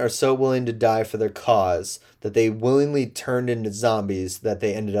Taliban are so willing to die for their cause that they willingly turned into zombies that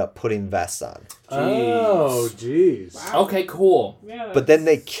they ended up putting vests on. Oh, jeez. Wow. Okay, cool. Yeah. But then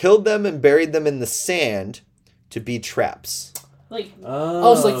they killed them and buried them in the sand to be traps. like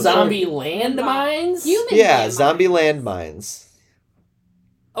Oh, it's like so- zombie landmines? human. Yeah, landmines. zombie landmines.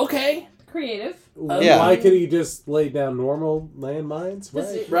 Okay. Creative. Yeah. Why could he just lay down normal landmines?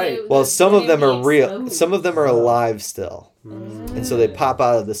 Right. Well, some of them are real. Exposed. Some of them are alive still, Mm. and so they pop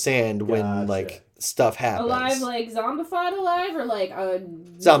out of the sand when Gotcha. like stuff happens. Alive, like zombified alive, or like a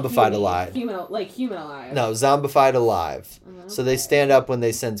Zombified alive. Human alive. No, zombified alive. Uh-huh. So they stand up when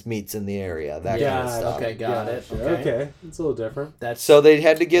they sense meats in the area. That kind of Gotcha. stuff. Okay, got it. Gotcha. Okay. Okay, it's a little different. That's So they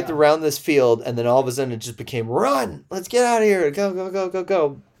had to get Yeah. around this field, and then all of a sudden it just became run. Let's get out of here. Go, go, go, go,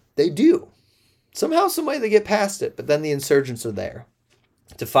 go. They do. Somehow, some way they get past it, but then the insurgents are there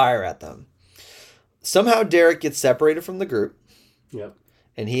to fire at them. Somehow Derek gets separated from the group, Yep.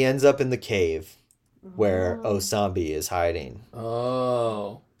 and he ends up in the cave where Osambi is hiding.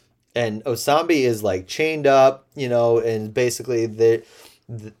 Oh. And Osambi is like chained up, you know, and basically the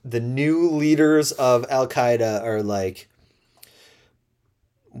new leaders of Al Qaeda are like,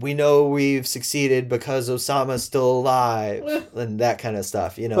 we know we've succeeded because Osama's still alive, and that kind of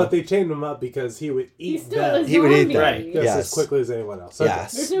stuff, you know. But they chained him up because he would He's eat still them a He would eat zombie. them. Right. just Yes. as quickly as anyone else. Okay.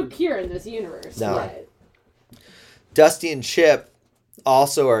 Yes. There's no cure in this universe. No. Yet. Dusty and Chip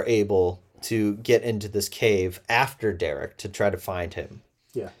also are able to get into this cave after Derek to try to find him.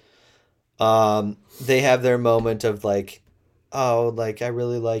 Yeah. They have their moment of like, oh, like I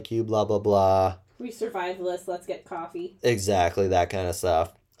really like you, blah blah blah. We survived this. Let's get coffee. Exactly, that kind of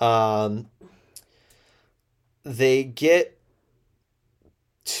stuff. They get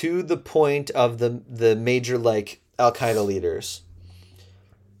to the point of the major like Al Qaeda leaders.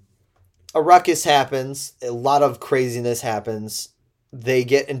 A ruckus happens. A lot of craziness happens. They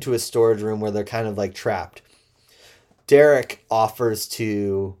get into a storage room where they're kind of like trapped. Derek offers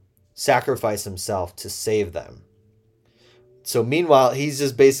to sacrifice himself to save them. So meanwhile, he's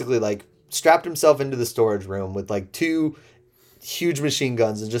just basically like strapped himself into the storage room with like 2 huge machine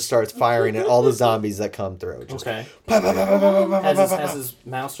guns and just starts firing at all the zombies that come through. Just Okay. pa, pa, pa, pa, pa, pa, Has pa, his, pa, has pa. his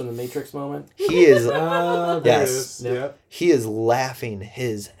mouse from the Matrix moment? He is There Yes. it is. Yep. Yep. he is laughing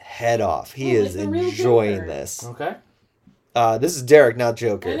his head off. He Oh, is it's a real enjoying Joker. this. Okay. This is Derek, not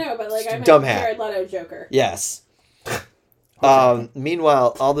Joker. I know, but like I meant Dumb hat. Jared Leto Joker. Yes.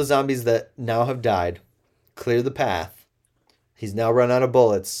 Meanwhile, all the zombies that now have died clear the path. He's now run out of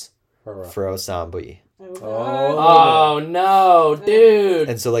bullets Hurrah. for Osambi. Oh, Oh no, dude.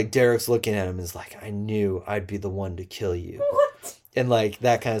 And so like Derek's looking at him and is like, I knew I'd be the one to kill you. What? And like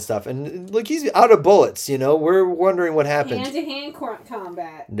that kind of stuff. And look, he's out of bullets, you know? We're wondering what happened. Hand-to-hand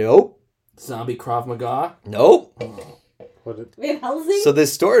combat. Nope. Zombie Krav Maga. Nope. What did- We have Halsey. So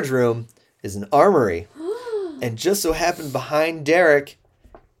this storage room is an armory. And just so happened behind Derek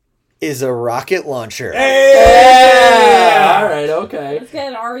is a rocket launcher. Yeah. All right. Okay. Let's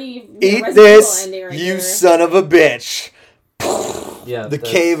get an RE. Eat Resident this, Evil ending right you here. son of a bitch. Yeah. The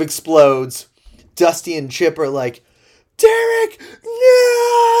that's- cave explodes. Dusty and Chip are like, Derek,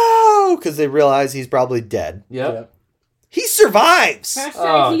 no! Because they realize he's probably dead. Yep. Yep. He survives. Hashtag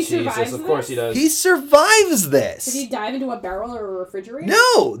Oh he survives Jesus! Of course he this? does. He survives Did this. he dive into a barrel or a refrigerator?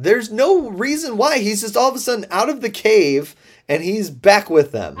 No, there's no reason why. He's just all of a sudden out of the cave and he's back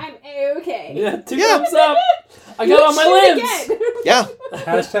with them. I'm okay. Yeah. Two Yeah. thumbs up. I got on my limbs. Again. Yeah.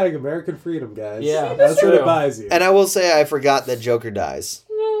 Hashtag American freedom, guys. Yeah, That's true. what it buys you. And I will say I forgot that Joker dies.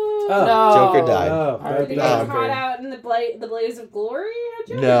 No. No. Joker died. Oh, I already Did he Oh, get got caught Joker. out in the blaze of glory? How'd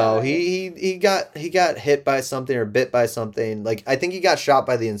you No, know? he got hit by something or bit by something. Like I think he got shot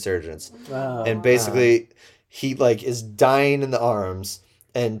by the insurgents. Oh. And basically he like is dying in the arms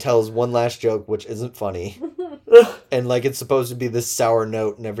and tells one last joke which isn't funny. And like it's supposed to be this sour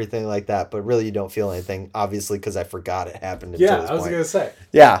note and everything like that, but really you don't feel anything obviously cuz I forgot it happened until yeah, this I was point. gonna say.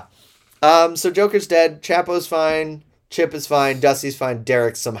 Yeah. So Joker's dead, Chapo's fine, Chip is fine, Dusty's fine,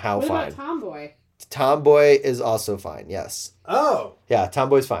 Derek's somehow What fine. about Tomboy? Tomboy is also fine. Yes. Oh, Yeah,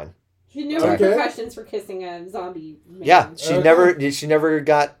 Tomboy's fine. She knew Okay. repercussions for kissing a zombie man. Yeah, she Okay. never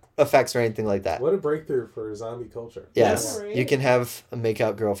got effects or anything like that. what a breakthrough for zombie culture. Yes, Yeah, right. you can have a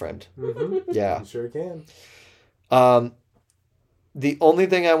make-out girlfriend. Mm-hmm. Yeah. You sure can. The only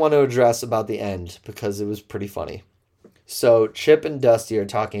thing I want to address about the end, because it was pretty funny. So Chip and Dusty are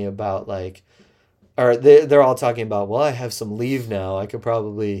talking about like, or they're all talking about, well, I have some leave now. I could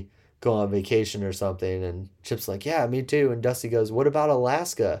probably go on vacation or something. And Chip's like, yeah, me too. And Dusty goes, what about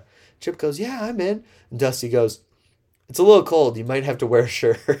Alaska? Chip goes, yeah, I'm in. And Dusty goes, it's a little cold. You might have to wear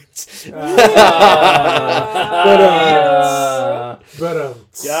shirts. But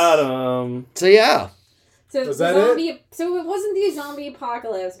Got him. So yeah. So Was the that zombie. So it wasn't the zombie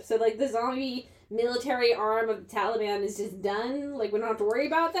apocalypse. So like the zombie military arm of the Taliban is just done? Like, we don't have to worry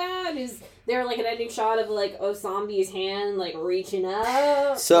about that? Is there, like, an ending shot of, like, Osambi's hand, like, reaching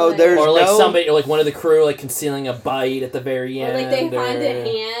up? So like, there's Or like no- somebody, or like one of the crew, like concealing a bite at the very Or, end. like, they find a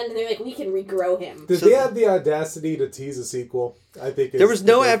hand, and they're like, we can regrow him. Did So- they have the audacity to tease a sequel? I think There was is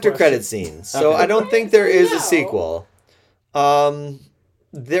no the big after question. credit scene, so Okay. I don't think there is No. a sequel.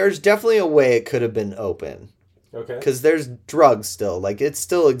 There's definitely a way it could have been open Okay, because there's drugs still, like it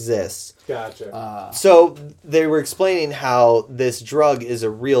still exists. gotcha. So they were explaining how this drug is a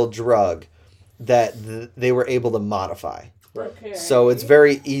real drug that they were able to modify. Right. Okay. So it's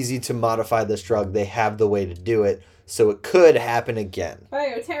very easy to modify this drug. They have the way to do it, so it could happen again.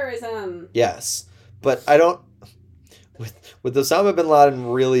 Bioterrorism. Yes, but I don't. With Osama bin Laden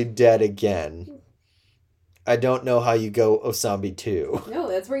really dead again, I don't know how you go Osambi 2. No,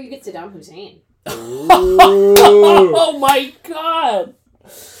 that's where you get Saddam Hussein. Ooh, Oh my god!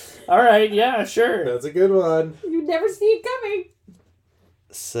 All right, yeah, sure. that's a good one. You'd never see it coming.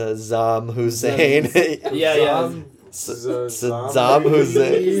 Saddam Hussein. Yeah, yeah. Saddam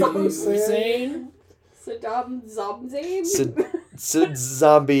Hussein. Hussein. Saddam Zomzain.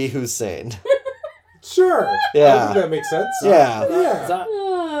 Zombie Hussein. Sure. I Yeah. think that makes sense. Yeah.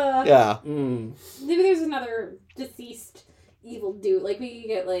 Yeah. Yeah. Maybe there's another deceased evil dude. Like, we could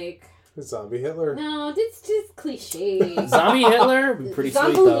get, like... Zombie Hitler. No, it's just cliche. Zombie Hitler? Pretty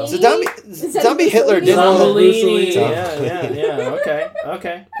sweet though. Zombie Hitler didn't. Zombolini. Mussolini. Yeah.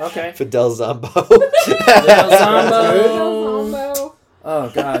 Okay. Fidel Zambo. Fidel Zambo. Zombo. Oh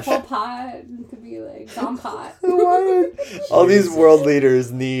gosh. Pol Pot could be like Zompot. All these world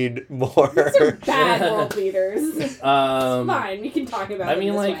leaders need more. These are bad world leaders. It's fine, we can talk about I it mean,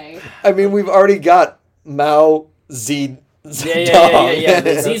 this like- way. I mean, we've already got Mao Z. Yeah.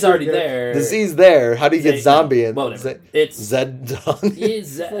 The Z's already there. The Z's there. How do you get Zay- zombie in? Whatever. It's Zedong.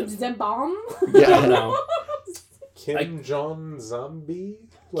 is Zembom? I don't know. Kim Jong Zombie?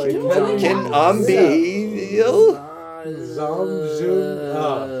 Like Kim Kin Jong- Ambi.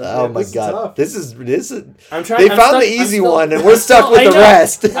 Zomjun. Oh my this is god. tough. This is I'm trying. they I'm found stuck- the I'm easy still- one and we're stuck with I the know.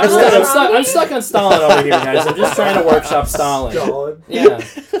 rest. I'm stuck on Stalin over here, guys. I'm just trying to workshop Stalin. Stalin. Yeah.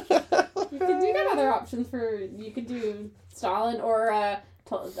 You got other options for, you could do Stalin or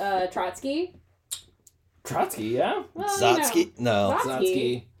Trotsky. Trotsky, yeah. Well, Zotsky? No.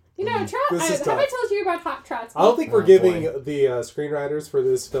 Zotsky. You know, This is have I tough. told you about Hot Trotsky? I don't think we're Oh, giving boy. the screenwriters for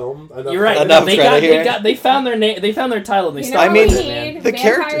this film enough. You're right. Enough They credit here. they found their name. They found their title. And they You know stuck I mean, with what it, we man. need? the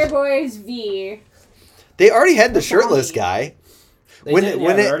Vampire characters- Boys V. They already had the That's shirtless funny. guy. They When did, it yeah,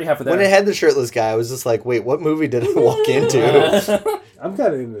 when they're it already half of when there. it had the shirtless guy, I was just like, wait, what movie did I walk into? I'm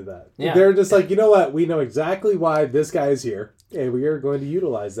kind of into that. Yeah. They're just like, you know what? We know exactly why this guy is here, and we are going to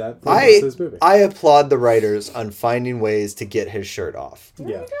utilize that for I this movie. I applaud the writers on finding ways to get his shirt off. There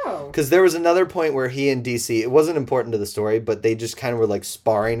Yeah. you go. Because there was another point where he and DC, it wasn't important to the story, but they just kind of were like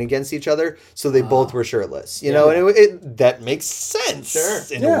sparring against each other, so they both were shirtless. You know, and it that makes sense Sure.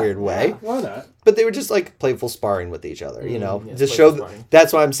 in a weird way. Yeah, why not? But they were just like playful sparring with each other, you know, yes, to playful show. sparring.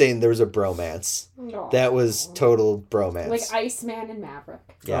 That's why I'm saying there was a bromance. Aw. That was total bromance. Like Iceman and Maverick.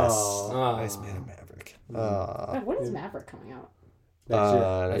 yes, Aw. Iceman and Maverick. God, when is Maverick coming out? Next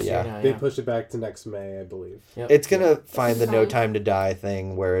year. Next Yeah. year, They pushed it back to next May, I believe. Yep. It's gonna find the no fine. time to die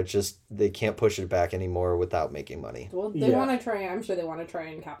thing where it's just they can't push it back anymore without making money. Well, they Yeah. want to try. I'm sure they want to try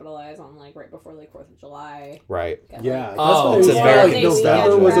and capitalize on like right before like 4th of July. Right. Get, Yeah, like, that's Oh, why it's it was a like very November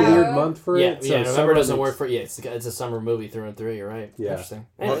was a nostalgic. weird month for Yeah, it. yeah. November summer doesn't makes- work for. Yeah, it's a summer movie through and through. You're right. Yeah. Interesting.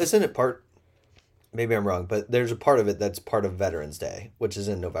 Well, Anyways. isn't it part? Maybe I'm wrong, but there's a part of it that's part of Veterans Day, which is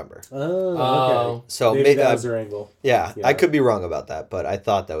in November. Oh, okay. Oh. So Maybe maybe that was their angle. yeah, Yeah. I could be wrong about that, but I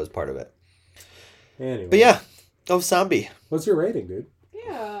thought that was part of it. Anyway. But yeah, Osambi. What's your rating, dude?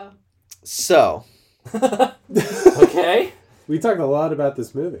 Yeah. So Okay. We talked a lot about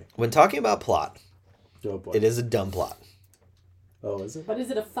this movie. when talking about plot, Oh boy. it is a dumb plot. Oh, is it? But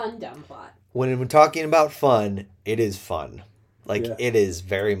is it a fun dumb plot? When we're talking about fun, it is fun. Like Yeah. it is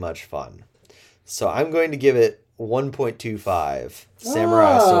very much fun. So I'm going to give it 1.25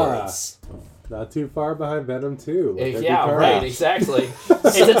 samurai Ah. swords. Not too far behind Venom 2. Let there be Yeah, carnage. right. Exactly.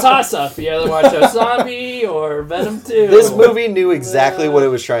 It's a toss-up. You either watch Osambi or Venom 2. This movie knew exactly what it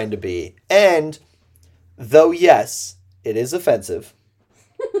was trying to be. And though yes, it is offensive,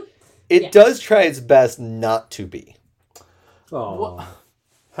 it Yeah. does try its best not to be. Aw.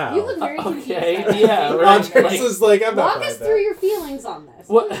 How? You look very confused. Okay, yeah. Right, Andres like, is like, I'm not Walk us buying through that. your feelings on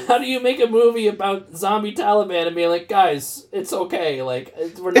this. how do you make a movie about zombie Taliban and be like, guys, it's okay? Like,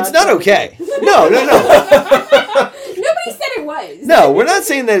 we're not. It's not trying to okay. get- No. Nobody said it was. No, we're not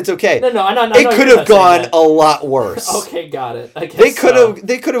saying that it's okay. No, I know. It could have gone a lot worse. Okay, got it. I guess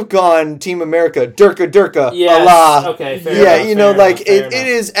They could have gone Team America, Durka, Yes. Allah. Okay. Fair Yeah, enough, you know, fair like enough, fair it enough.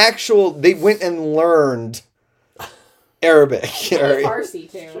 is actual. They went and learned Arabic or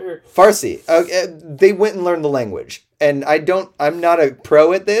Farsi too. Sure. Farsi. They went and learned the language, and I'm not a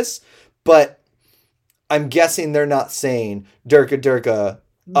pro at this, but I'm guessing they're not saying Durka,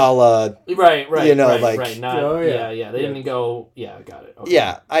 Allah. Right. You know, right, like- right. Not, Oh, yeah. yeah. They didn't go. Yeah, got it. Okay.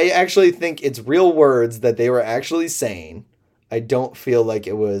 Yeah, I actually think it's real words that they were actually saying. I don't feel like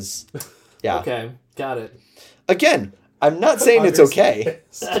it was. Yeah. Okay, got it. Again, I'm not saying it's okay.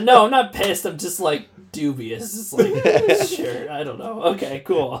 No, I'm not pissed. I'm just like dubious. It's like, sure, I don't know. Okay,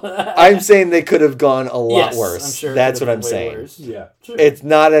 cool. I'm saying they could have gone a lot Yes, worse. I'm sure it That's could what have I'm been way saying. worse. Yeah. Sure. It's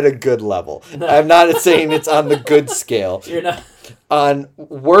not at a good level. No. I'm not saying it's on the good scale. You're not. On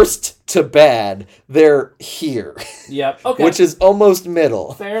worst to bad, they're here, Yep. Okay. which is almost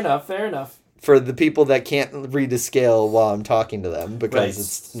middle fair enough. Fair enough. for the people that can't read a scale while I'm talking to them because Right.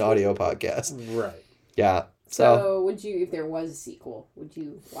 it's an audio podcast. Right. Yeah. So So would you, if there was a sequel, would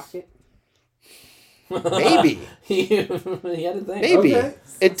you watch it? maybe. he had a thing. Maybe. Okay.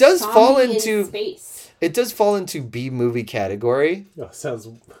 It does fall Zombie in into space. it does fall into B movie category. Oh, sounds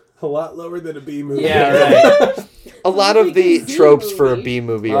a lot lower than a B movie. Yeah, right. A lot Like of the a Z tropes for a movie. B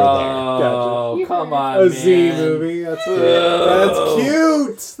movie are Oh, Gotcha. come on, A man. Z movie. That's cute. Oh.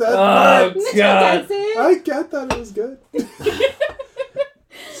 That's cute. That's Oh, Mitchell God. gets it. I get that it was good.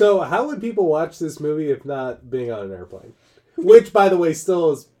 So, how would people watch this movie if not being on an airplane? Which, by the way,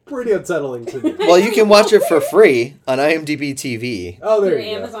 still is pretty unsettling to me. there. Well, you can watch it for free on IMDb TV. Oh, there Through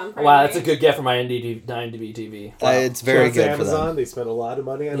you go. Amazon Prime. Wow, that's a Day. good get for my IMDb TV. It's very Shout out to good for Amazon. them. They spent a lot of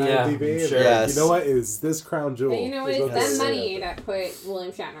money on Yeah, IMDb. I'm and sure. they're like, Yes. You know what? Is this crown jewel? And you know what? is It's what they that say. money that put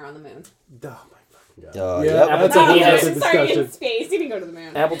William Shatner on the moon. Oh, my fucking God. Oh, yeah, yep. that's Apple a whole TV Oh, has- other sorry, in discussion. space. He didn't go to the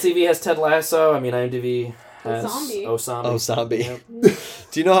moon. Apple TV has Ted Lasso. I mean, IMDb has Zombie. Osambi. Oh, zombie. Yep.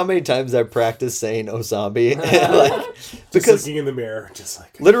 Do you know how many times I've practiced saying "oh zombie"? like, Just because looking in the mirror, just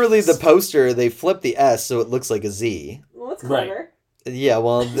like... literally the poster they flip the S so it looks like a Z. Well, that's Right. clever. Yeah,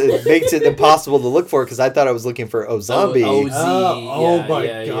 well, it makes it impossible to look for because I thought I was looking for "oh zombie" Oh, Oh yeah, my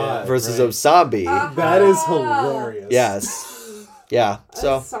yeah, God. versus right. "oh zombie." That is hilarious. Yes. Yeah. A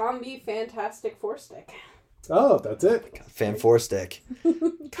So zombie Fantastic Four stick. Oh, that's it. Fan Four Stick.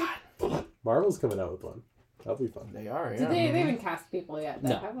 Marvel's coming out with one. That'll be fun. They are, Did yeah. they haven't cast people yet, though,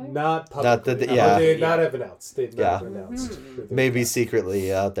 No. have they? Not publicly. Not that- yeah. They not have announced. They've Yeah. not announced. who they Maybe cast.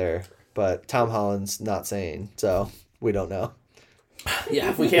 secretly out there, but Tom Holland's not saying, so we don't know. Yeah,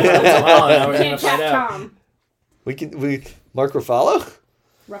 if we can't find Tom Holland, now we're going Can't to find cast out. Tom. We Mark Ruffalo.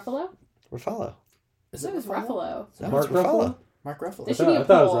 Ruffalo? Ruffalo. Is It was Ruffalo. No, Mark it's Ruffalo. Ruffalo? Mark Ruffalo. There should be a I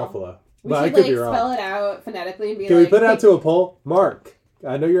thought it was poll. Ruffalo. We But I should could like be wrong. spell it out phonetically and be Can like, we put it out to a poll? Mark,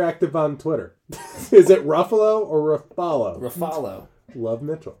 I know you're active on Twitter. Is it Ruffalo or Ruffalo? Ruffalo. Love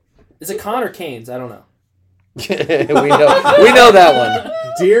Mitchell. Is it Con or Canes? I don't know. we know that one.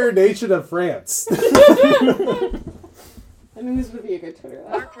 Dear nation of France. I mean, this would be a good Twitter. Though.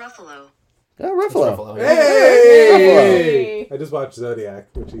 Mark Ruffalo. Oh, Ruffalo. Ruffalo, yeah. Hey! I just watched Zodiac,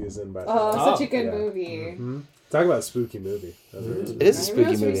 which he is in by the Oh, way. such a good yeah. movie. Mhm. Talk about a spooky movie. That's what It is a I spooky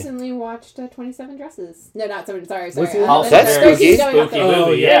most movie. recently watched 27 Dresses. No, not 7. Sorry. What's sorry. it? Also That's very spooky. Going up Spooky there. Oh,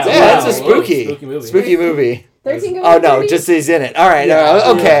 movie, yeah. yeah. Yeah, it's a Wow. spooky, Spooky movie. spooky movie. 13 going Oh on no, 30? just he's in it. All right, Yeah.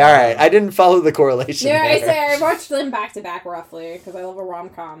 okay, all right. I didn't follow the correlation. Yeah, I there. say I watched them back to back roughly because I love a rom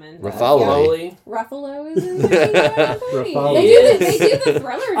com and Ruffalo. yeah, Slowly. Ruffalo is in there. Ruffalo. They do the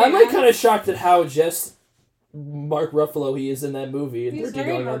thriller. I'm like dance. kind of shocked at how just Mark Ruffalo he is in that movie in He's 13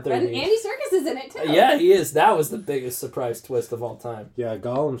 very going on and 30. Andy Serkis is in it too. Yeah, he is. That was the biggest surprise twist of all time. Yeah,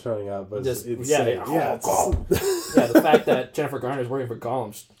 Gollum showing up was Just- insane. yeah, Yeah, it's- Yeah, the fact that Jennifer Garner's working for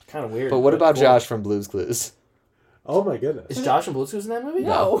Gollum's kind of weird. But what about cool. Josh from Blue's Clues? Oh my goodness. Is Josh and Blue's Clues in that movie?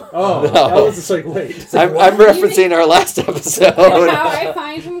 No. Oh, No. that was just like, wait. I'm referencing our last episode. How I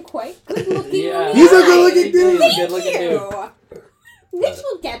find him quite good looking. Yeah. He's a good-looking dude. He's a good looking dude. Thank you.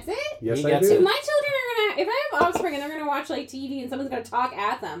 Mitchell gets it. Yes, He I gets do. If my children are gonna, if I have offspring and they're gonna watch like TV and someone's gonna talk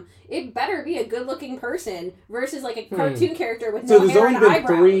at them, it better be a good-looking person versus like a cartoon character with So no there's hair only and been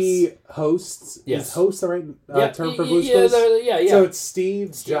eyebrows. 3 hosts. Yes. Is host the right term for Blue's yeah, Clues? yeah. So it's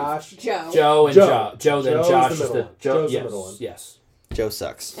Steve, Josh. Joe. Joe and Joe. Joe. Joe, then Joe is Josh the is middle the one. Joe. Joe's the Yes, middle one. yes. Joe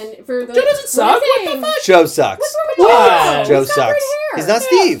sucks. And for the Joe doesn't suck. What the fuck? Joe sucks. What's wrong with What? Joe? Joe He's got sucks. red hair. He's not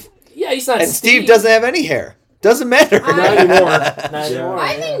Steve. Yeah, he's not. And Steve doesn't have any hair. Doesn't matter. Not anymore. Not Yeah. anymore.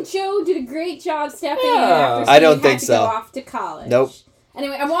 I yeah. think Joe did a great job stepping in Yeah. after I don't Steve think had to so. go off to college. Nope.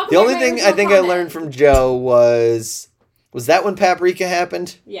 Anyway, I'm walking. The by only my thing I original think I comment. learned from Joe was that when Paprika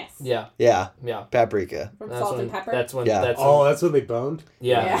happened? Yes. Yeah, Yeah, yeah. Paprika. From That's Salt when. and Pepper. That's when. Yeah. That's Oh, when, that's when they boned?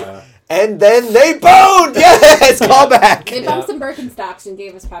 yeah. And then they boned! Yes! Call back! They Yeah. bumped some Birkenstocks and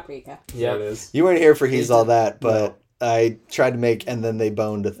gave us paprika. Yeah. There it is. You weren't here for He's They All did. That, but I tried to make and then they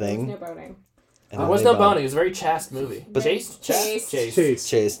boned a There was thing. no boating. And There then was they no boned. boning. It was a very chaste movie. But- Chaste? Chaste. Chaste.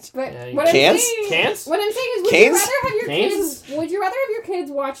 Chase. But Yeah, you- what I'm Cans? saying, Cans? what I'm saying is, would Canes? you rather have your Canes? kids? Would you rather have your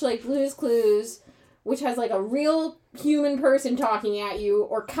kids watch like Blue's Clues, which has like a real human person talking at you,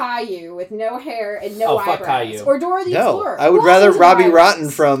 or Caillou with no hair and no Oh, fuck eyebrows, Caillou. or Dora the No, Explorer? I would Who rather else has Robbie eyebrows? Rotten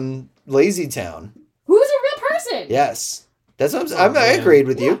from Lazy Town. Who's a real person? Yes. That's what Oh, I man. agreed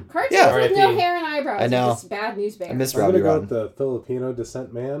with you. Cartoons Yeah. with no R.I.P. hair and eyebrows. I know. Are just bad news bears. I miss I'm Robbie gonna go Rotten. with the Filipino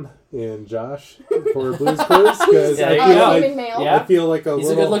descent man in Josh for Blue's Clues because Yeah, I there you feel go. like human male. Yeah. I feel like a He's a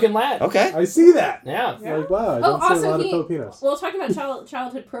little. good-looking lad. Okay. I see that. Yeah. Yeah. Like wow, I Oh, don't see a also lot of he- Filipinos. Well, talking about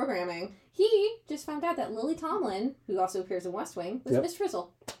childhood programming, he just found out that Lily Tomlin, who also appears in West Wing, was Yep. Miss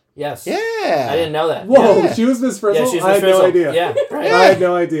Frizzle. Yes. Yeah. I didn't know that. Whoa, Yeah. she was Miss Frizzle. Yeah, she's I had Miss no Frizzle. idea. Yeah. Right. Yeah. I had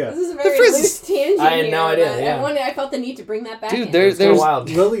no idea. This is a very Frizz- loose tangent I had here, no idea, but yeah. I felt the need to bring that back Dude, in. there's- It's kinda wild.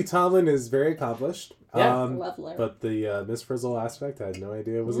 Lily Tomlin is very accomplished. Yeah. Love her. But the Miss Frizzle aspect, I had no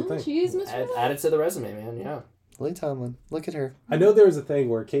idea was a thing. She is Miss Frizzle. Add it to the resume, man. Yeah. Lily Tomlin. Look at her. I know there was a thing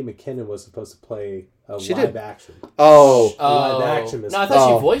where Kate McKinnon was supposed to play a She live did. action. Oh. Live action Miss No, I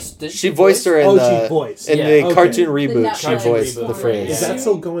thought Oh. she voiced. Did She voiced her in Oh, the she voiced. in Yeah. the Okay. cartoon The reboot. She Netflix voiced reboot. the phrase. Is that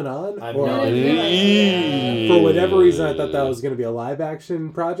still going on? I've Or- no idea. For whatever reason, I thought that was going to be a live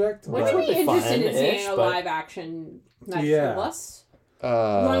action project. Would but- you be be interested in fun-ish, seeing a but- live action Knights Yeah. of Plus? Who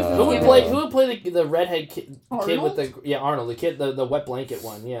Who would Yeah. play? Who would play the redhead kid with Arnold? the Arnold, the kid, the wet blanket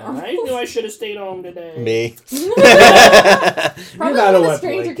one? Yeah, I knew I should have stayed home today. Me. Probably not one a of the wet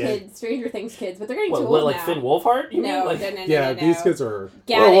Stranger blanket. Stranger Things kids, but they're getting What, too old like now. Finn Wolfhard? You No, mean? Like, no. Yeah, these kids are.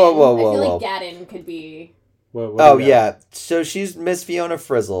 Gaddon. Whoa, whoa, whoa, I feel whoa. like Gaddon could be. What Oh do we got? yeah. So she's Miss Fiona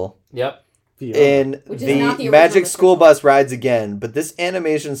Frizzle Yep. Fiona. in Which is not the the original Magic Miss School Frizzle. Bus Rides Again, but this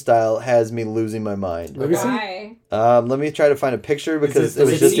animation style has me losing my mind. Let me see. Why? Let me try to find a picture because it- it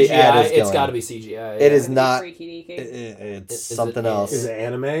was Is just it the ad CGI? is It's going. got to be CGI. It is That'd be not. freaky deaky. It's Is it- something is else. Is it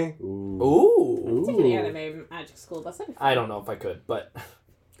anime? Ooh. Ooh. Take an anime Magic School Bus. That'd be fun. I don't know if I could, but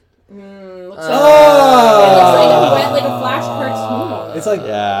Looks Oh. like, it looks like a wet, like a flash cartoon. It's like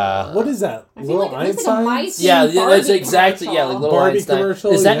Yeah. what is that? I feel like it looks like a mice. yeah, Barbie that's exactly commercial. like little Barbie Einstein.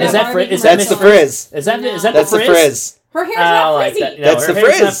 commercial, Is that yeah. is that Barbie Frizz? Is that That's Miss the Frizz? frizz. Is that No. is that That's the the Frizz? frizz. Her hair's I not don't like frizzy. that. No, That's her the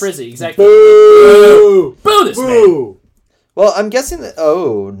hair's not Frizz. frizzy. Exactly. Boo! Boo this man. Boo! Well, I'm guessing that.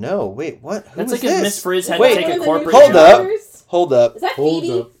 Oh no! Wait, what? Who That's was like if this? Miss Frizz had Wait, to take One a of the corporate new Hold up. characters? Hold up! Is that Hold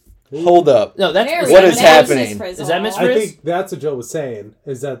Phoebe? up. Hold up! No, that's There we What go. is That's happening? Miss Frizzle. Is that Miss I Frizz? think that's what Joe was saying.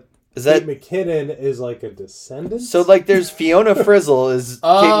 Is that Is that Kate McKinnon is like a descendant? so? Like, there's Fiona Frizzle is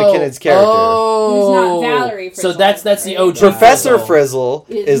Oh, Kate McKinnon's character. Oh, Who's not Valerie So Frizzle, that's the right? OG. Professor Frizzle.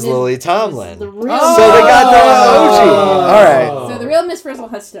 Frizzle is Lily Is Tomlin. the real Oh. So they got their own OG. All right. So the real Miss Frizzle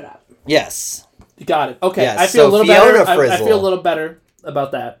has stood up. Yes. You got it. Okay, Yes, I feel so a little Fiona better. I Frizzle. feel a little better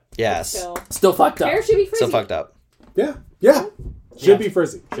about that. Yes. Still, Still fucked up. hair should be frizzy. So fucked up. yeah, yeah. Should Yeah. be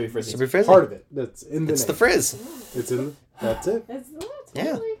frizzy. Should be frizzy. Should be Frizzle. Part of it. That's in the It's name. the frizz. It's in. That's it. That's Yeah.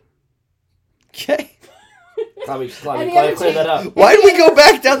 totally. Okay. Probably Any clear other that up. Why did we go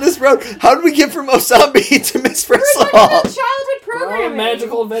back down this road? How did we get from Osambi to Miss We're talking Frizzle? about childhood We're on a programming.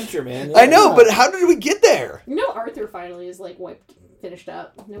 magical adventure, man. I know, but how did we get there? You know, Arthur finally is like finished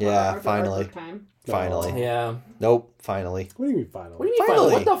up. No more Yeah, Arthur finally. Arthur time. Finally. Yeah. Nope. Finally. What do you mean finally? What do you mean Finally.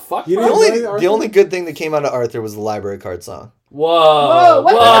 finally? What the fuck? You bro? The didn't only play the Arthur? only good thing that came out of Arthur was the library card song. Whoa. Whoa!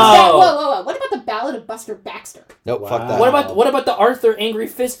 What about that? Whoa. Whoa! Whoa! Whoa! What about the Ballad of Buster Baxter? Nope. Fuck Wow. that. What about the Arthur Angry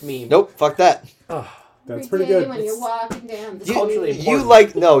Fist meme? Nope. Fuck that. Ugh. That's Every pretty day good. When you're walking down the culturally street. You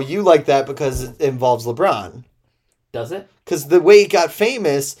important. you like that because it involves LeBron. Does it? Because the way he got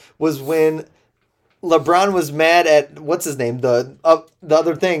famous was when LeBron was mad at what's his name, the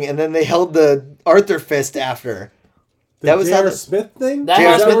other thing, and then they held the Arthur fist after. The That was how J.R. the- Smith thing? That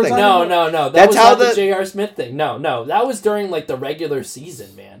J.R. has- Smith what we're thing. talking No, about? no. That That's was how not the the- J.R. Smith thing. No. That was during like the regular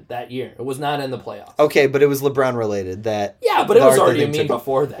season, man. That year. It was not in the playoffs. Okay, but it was LeBron related. That Yeah, but it the was Arthur already a thing meme took-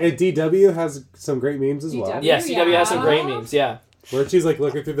 before that. And DW has some great memes as well. DW. Yeah, CW has some great Yeah. memes. Yeah. Where she's like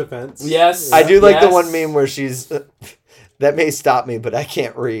looking through the fence. Yes. I do like the Yes. one meme where she's. That may stop me, but I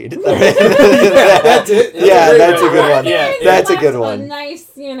can't read. That's it. Yeah, that's a good one. Yeah, That's a good one. Nice.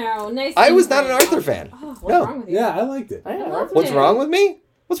 I was not an Arthur fan. Oh, what's No. wrong with you? Yeah, I liked it. I Yeah. loved What's it. wrong with me?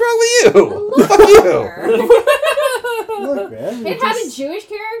 What's wrong with you? Fuck you. Look, man. It had a Jewish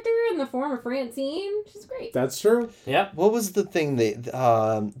character in the form of Francine, which is great. That's true. Yep. What was the thing they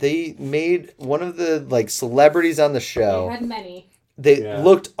made one of the like celebrities on the They show? had many. They Yeah.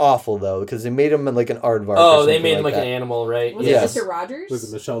 looked awful though because they made him like an aardvark. Oh, or they something made him like that. an animal, right? Was Yes. it Mr. Rogers? Was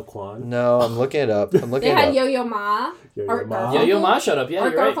it Michelle Kwan? No, I'm looking it up. I'm They looking it had up. Yo-Yo Ma. Yo-Yo Art Ma. Garfunkel. Yo-Yo Ma showed up. Yeah,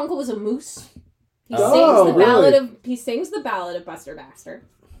 Art you're right. Garfunkel was a moose. He Oh, sings the ballad really? of Buster Baxter.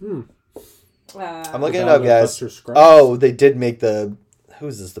 Hmm. I'm looking it Ballad up, of guys. Buster Scruggs. Oh, they did make the. Who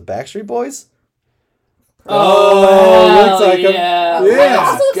is this? The Backstreet Boys? Oh, looks like him. yeah. Yeah. It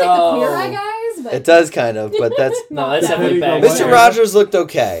also looks like Go. the Queer Eye guys, but It does kind of, but that's. No, that's Depending definitely on back. what Mr. era. Rogers looked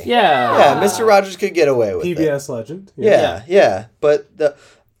okay. Yeah. Yeah, Mr. Rogers could get away with it. PBS legend. Yeah. But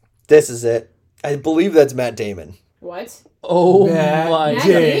this is it. I believe that's Matt Damon. what? Oh Matt my Matt god.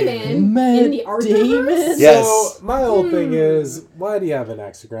 Damon in the Arthurverse? Yes. So my whole thing is, why do you have an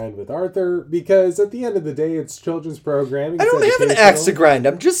axe to grind with Arthur? Because at the end of the day, it's children's programming. I It's don't have an educational. axe to grind.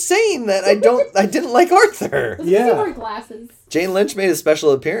 I'm just saying that I didn't like Arthur. Does Yeah. he wear glasses? Jane Lynch made a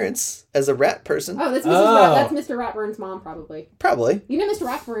special appearance as a rat person. Oh, that's Oh. That's Mr. Ratburn's mom, probably. Probably. You know, Mr.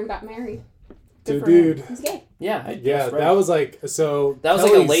 Ratburn got married. Good Dude, for him. dude. He's gay. Yeah, I Yeah, guess, right. that was like so. That was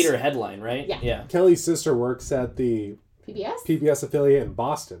like a Kelly's- later headline, right? Yeah. Yeah. Kelly's sister works at the PBS. PBS affiliate in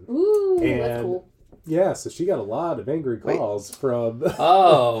Boston. Ooh, that's And- cool. Yeah, so she got a lot of angry Wait. calls from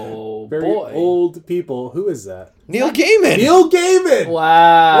Oh very boy. old people. Who is that? Neil Gaiman. Neil Gaiman.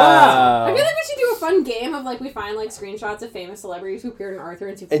 Wow. I feel like we should do a fun game of like we find like screenshots of famous celebrities who appeared in Arthur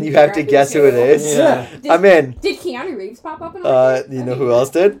and see if we And can you have to figure out guess who it is. Yeah. I'm in. Did Keanu Reeves pop up in Arthur? You know who else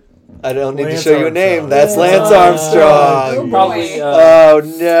did? I don't need Lance to show you a name. Armstrong. That's Lance Lance Armstrong. Oh, Probably. boy. Oh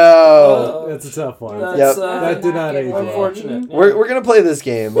no. That's a tough one. That's, Yep. That did not age well. unfortunate. We're gonna play this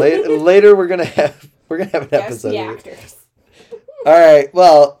game. Later we're gonna have an Guess episode. the of it. actors. All right.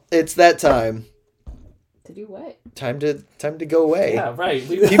 Well, it's that time. To do what? Time to go away. Yeah, right.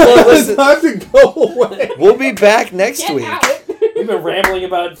 We've People are It's listening. time to go away. We'll be back next Get week. out. been rambling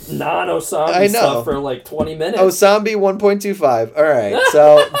about non-Osambi I know. stuff for like 20 minutes. Osambi 1.25. All right.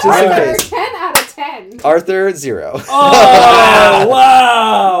 So just in Arthur, case. 10 out of 10. Arthur 0. Oh,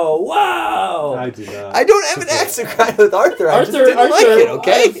 wow! Wow! I do not. I don't have an axe to grind with Arthur. I just didn't like it.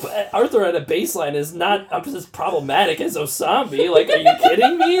 Okay. Arthur at a baseline is not as problematic as Osambi. Like, are you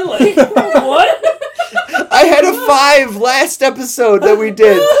kidding me? Like, what? I had a 5 last episode that we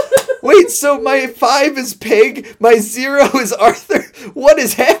did. Wait, so my 5 is Pig, my 0 is Arthur. What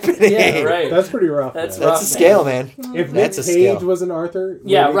is happening? Yeah, right. That's pretty rough. That's man. rough. That's a scale, man. If Nick That's a Cage scale. was an Arthur,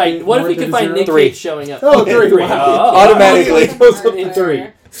 Yeah, would it right. be What if more we than could find zero? Nick 3. Cage showing up? Oh, Okay, 3. 3. Wow. Oh, Automatically. It goes up to Arthur. 3.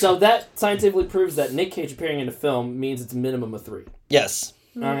 So that scientifically proves that Nick Cage appearing in a film means it's a minimum of 3. Yes.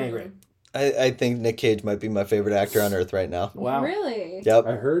 Okay, great. I think Nick Cage might be my favorite actor on earth right now. Wow. Really? Yep.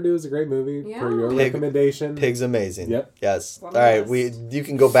 I heard it was a great movie Yeah. for your Pig- recommendation. Pig's amazing. Yep. Yes. One All of right. us. You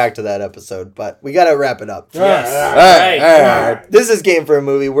can go back to that episode, but we got to wrap it up. Yes. All Right. right, all right. This is Game for a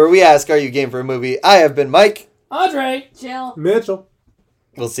Movie, where we ask, are you game for a movie? I have been Mike. Andre. Jill. Mitchell.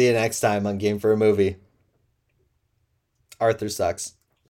 We'll see you next time on Game for a Movie. Arthur sucks.